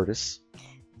Mayfield, Curtis.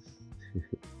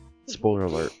 Spoiler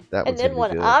alert. That one's and then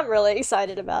one good. I'm really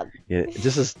excited about. Yeah,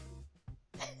 just as...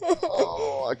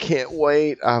 Oh, I can't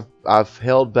wait. I've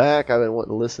held back. I've been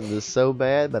wanting to listen to this so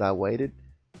bad, but I waited.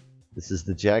 This is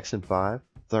the Jackson 5,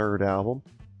 third album.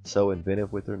 So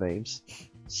inventive with their names.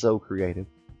 So creative.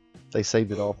 They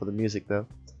saved it all for the music, though.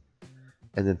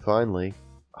 And then finally,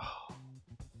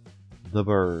 The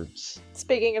Birds.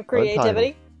 Speaking of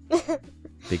creativity.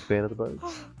 Big fan of the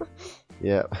Birds.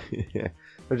 Yeah.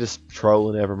 They're just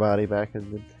trolling everybody back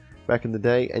in the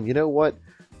day. And you know what?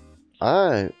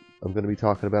 I am going to be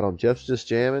talking about on Jeff's Just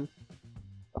Jamming,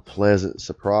 a pleasant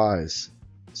surprise.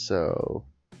 So,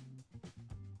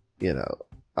 you know,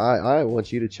 I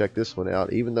want you to check this one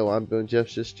out. Even though I'm doing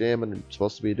Jeff's Just Jamming and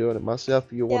supposed to be doing it myself,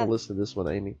 you'll want to listen to this one,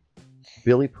 Amy.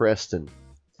 Billy Preston.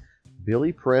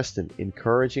 Billy Preston,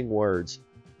 Encouraging Words.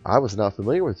 I was not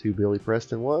familiar with who Billy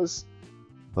Preston was,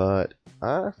 but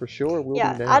I for sure will be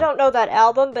now. I don't know that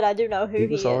album, but I do know who he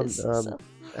was on is.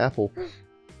 Apple.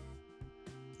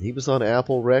 He was on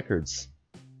Apple Records,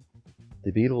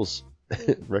 the Beatles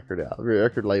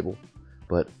record label,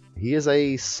 but he is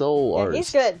a soul artist.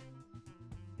 He's good.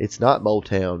 It's not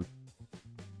Motown.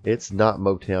 It's not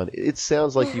Motown. It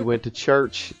sounds like you went to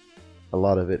church, a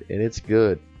lot of it, and it's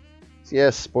good.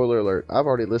 Yes, spoiler alert. I've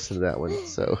already listened to that one,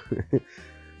 so,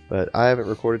 but I haven't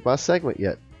recorded my segment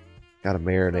yet. Got to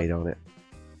marinate on it.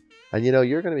 And you know,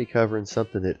 you're going to be covering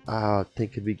something that I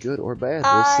think could be good or bad.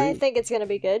 We'll see. I think it's going to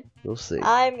be good. We'll see.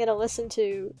 I'm going to listen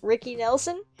to Ricky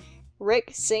Nelson.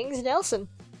 Rick sings Nelson.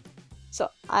 So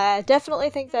I definitely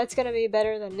think that's going to be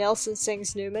better than Nelson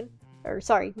sings Newman.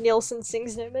 Nielsen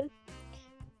sings Newman.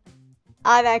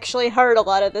 I've actually heard a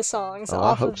lot of the songs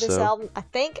off of this album. I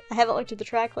think. I haven't looked at the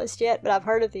track list yet, but I've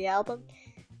heard of the album.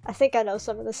 I think I know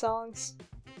some of the songs.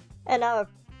 And I'm a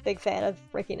big fan of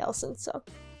Ricky Nelson, so.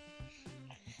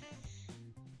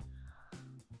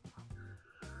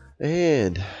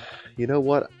 And you know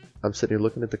what? I'm sitting here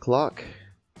looking at the clock,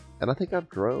 and I think I've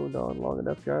droned on long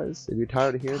enough, guys. Are you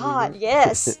tired of hearing me? God,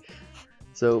 yes.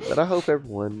 But I hope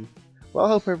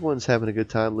everyone's having a good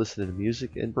time listening to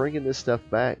music and bringing this stuff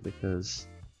back, because,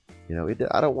 you know,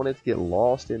 I don't want it to get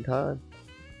lost in time.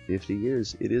 50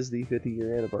 years. It is the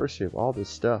 50-year anniversary of all this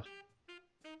stuff.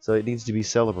 So it needs to be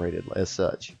celebrated as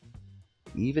such.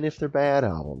 Even if they're bad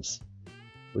albums.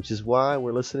 Which is why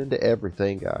we're listening to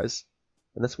everything, guys.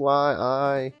 And that's why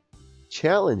I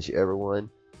challenge everyone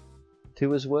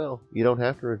to as well. You don't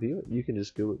have to review it. You can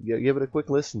just give it a quick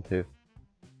listen to.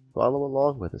 Follow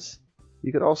along with us.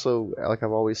 You could also, like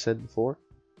I've always said before,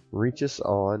 reach us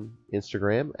on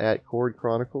Instagram at Chord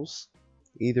Chronicles.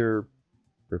 Either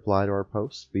reply to our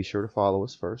posts. Be sure to follow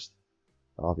us first,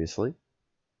 obviously.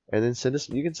 And then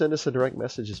you can send us a direct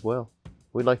message as well.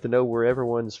 We'd like to know where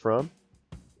everyone's from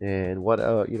and what,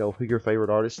 who your favorite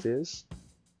artist is.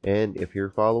 And if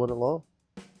you're following along,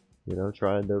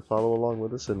 trying to follow along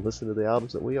with us and listen to the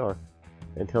albums that we are.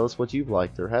 And tell us what you've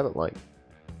liked or haven't liked.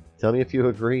 Tell me if you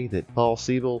agree that Paul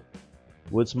Siebel,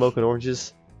 Woodsmoke and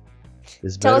Oranges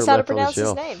is better left on the shelf. Tell us how to pronounce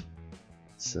his name.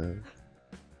 So,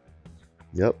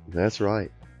 yep, that's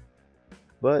right.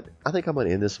 But I think I'm going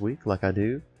to end this week like I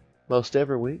do most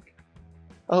every week.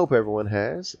 I hope everyone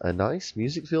has a nice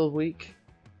music-filled week.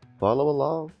 Follow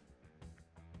along.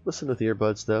 Listen with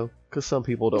earbuds, though, because some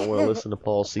people don't want to listen to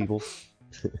Paul Siebel.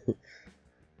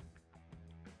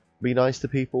 Be nice to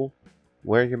people.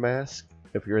 Wear your mask.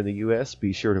 If you're in the U.S.,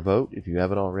 be sure to vote if you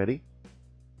haven't already.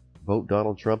 Vote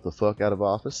Donald Trump the fuck out of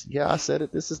office. Yeah, I said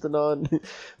it. This is the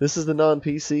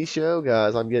non-PC show,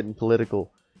 guys. I'm getting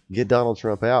political. Get Donald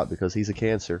Trump out because he's a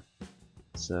cancer.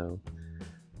 So,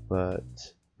 but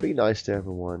be nice to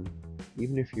everyone.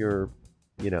 Even if you're,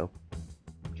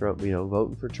 Trump,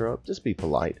 voting for Trump, just be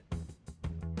polite.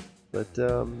 But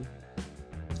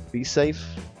be safe.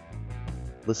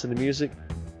 Listen to music.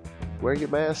 Wear your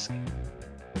mask.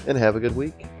 And have a good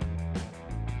week.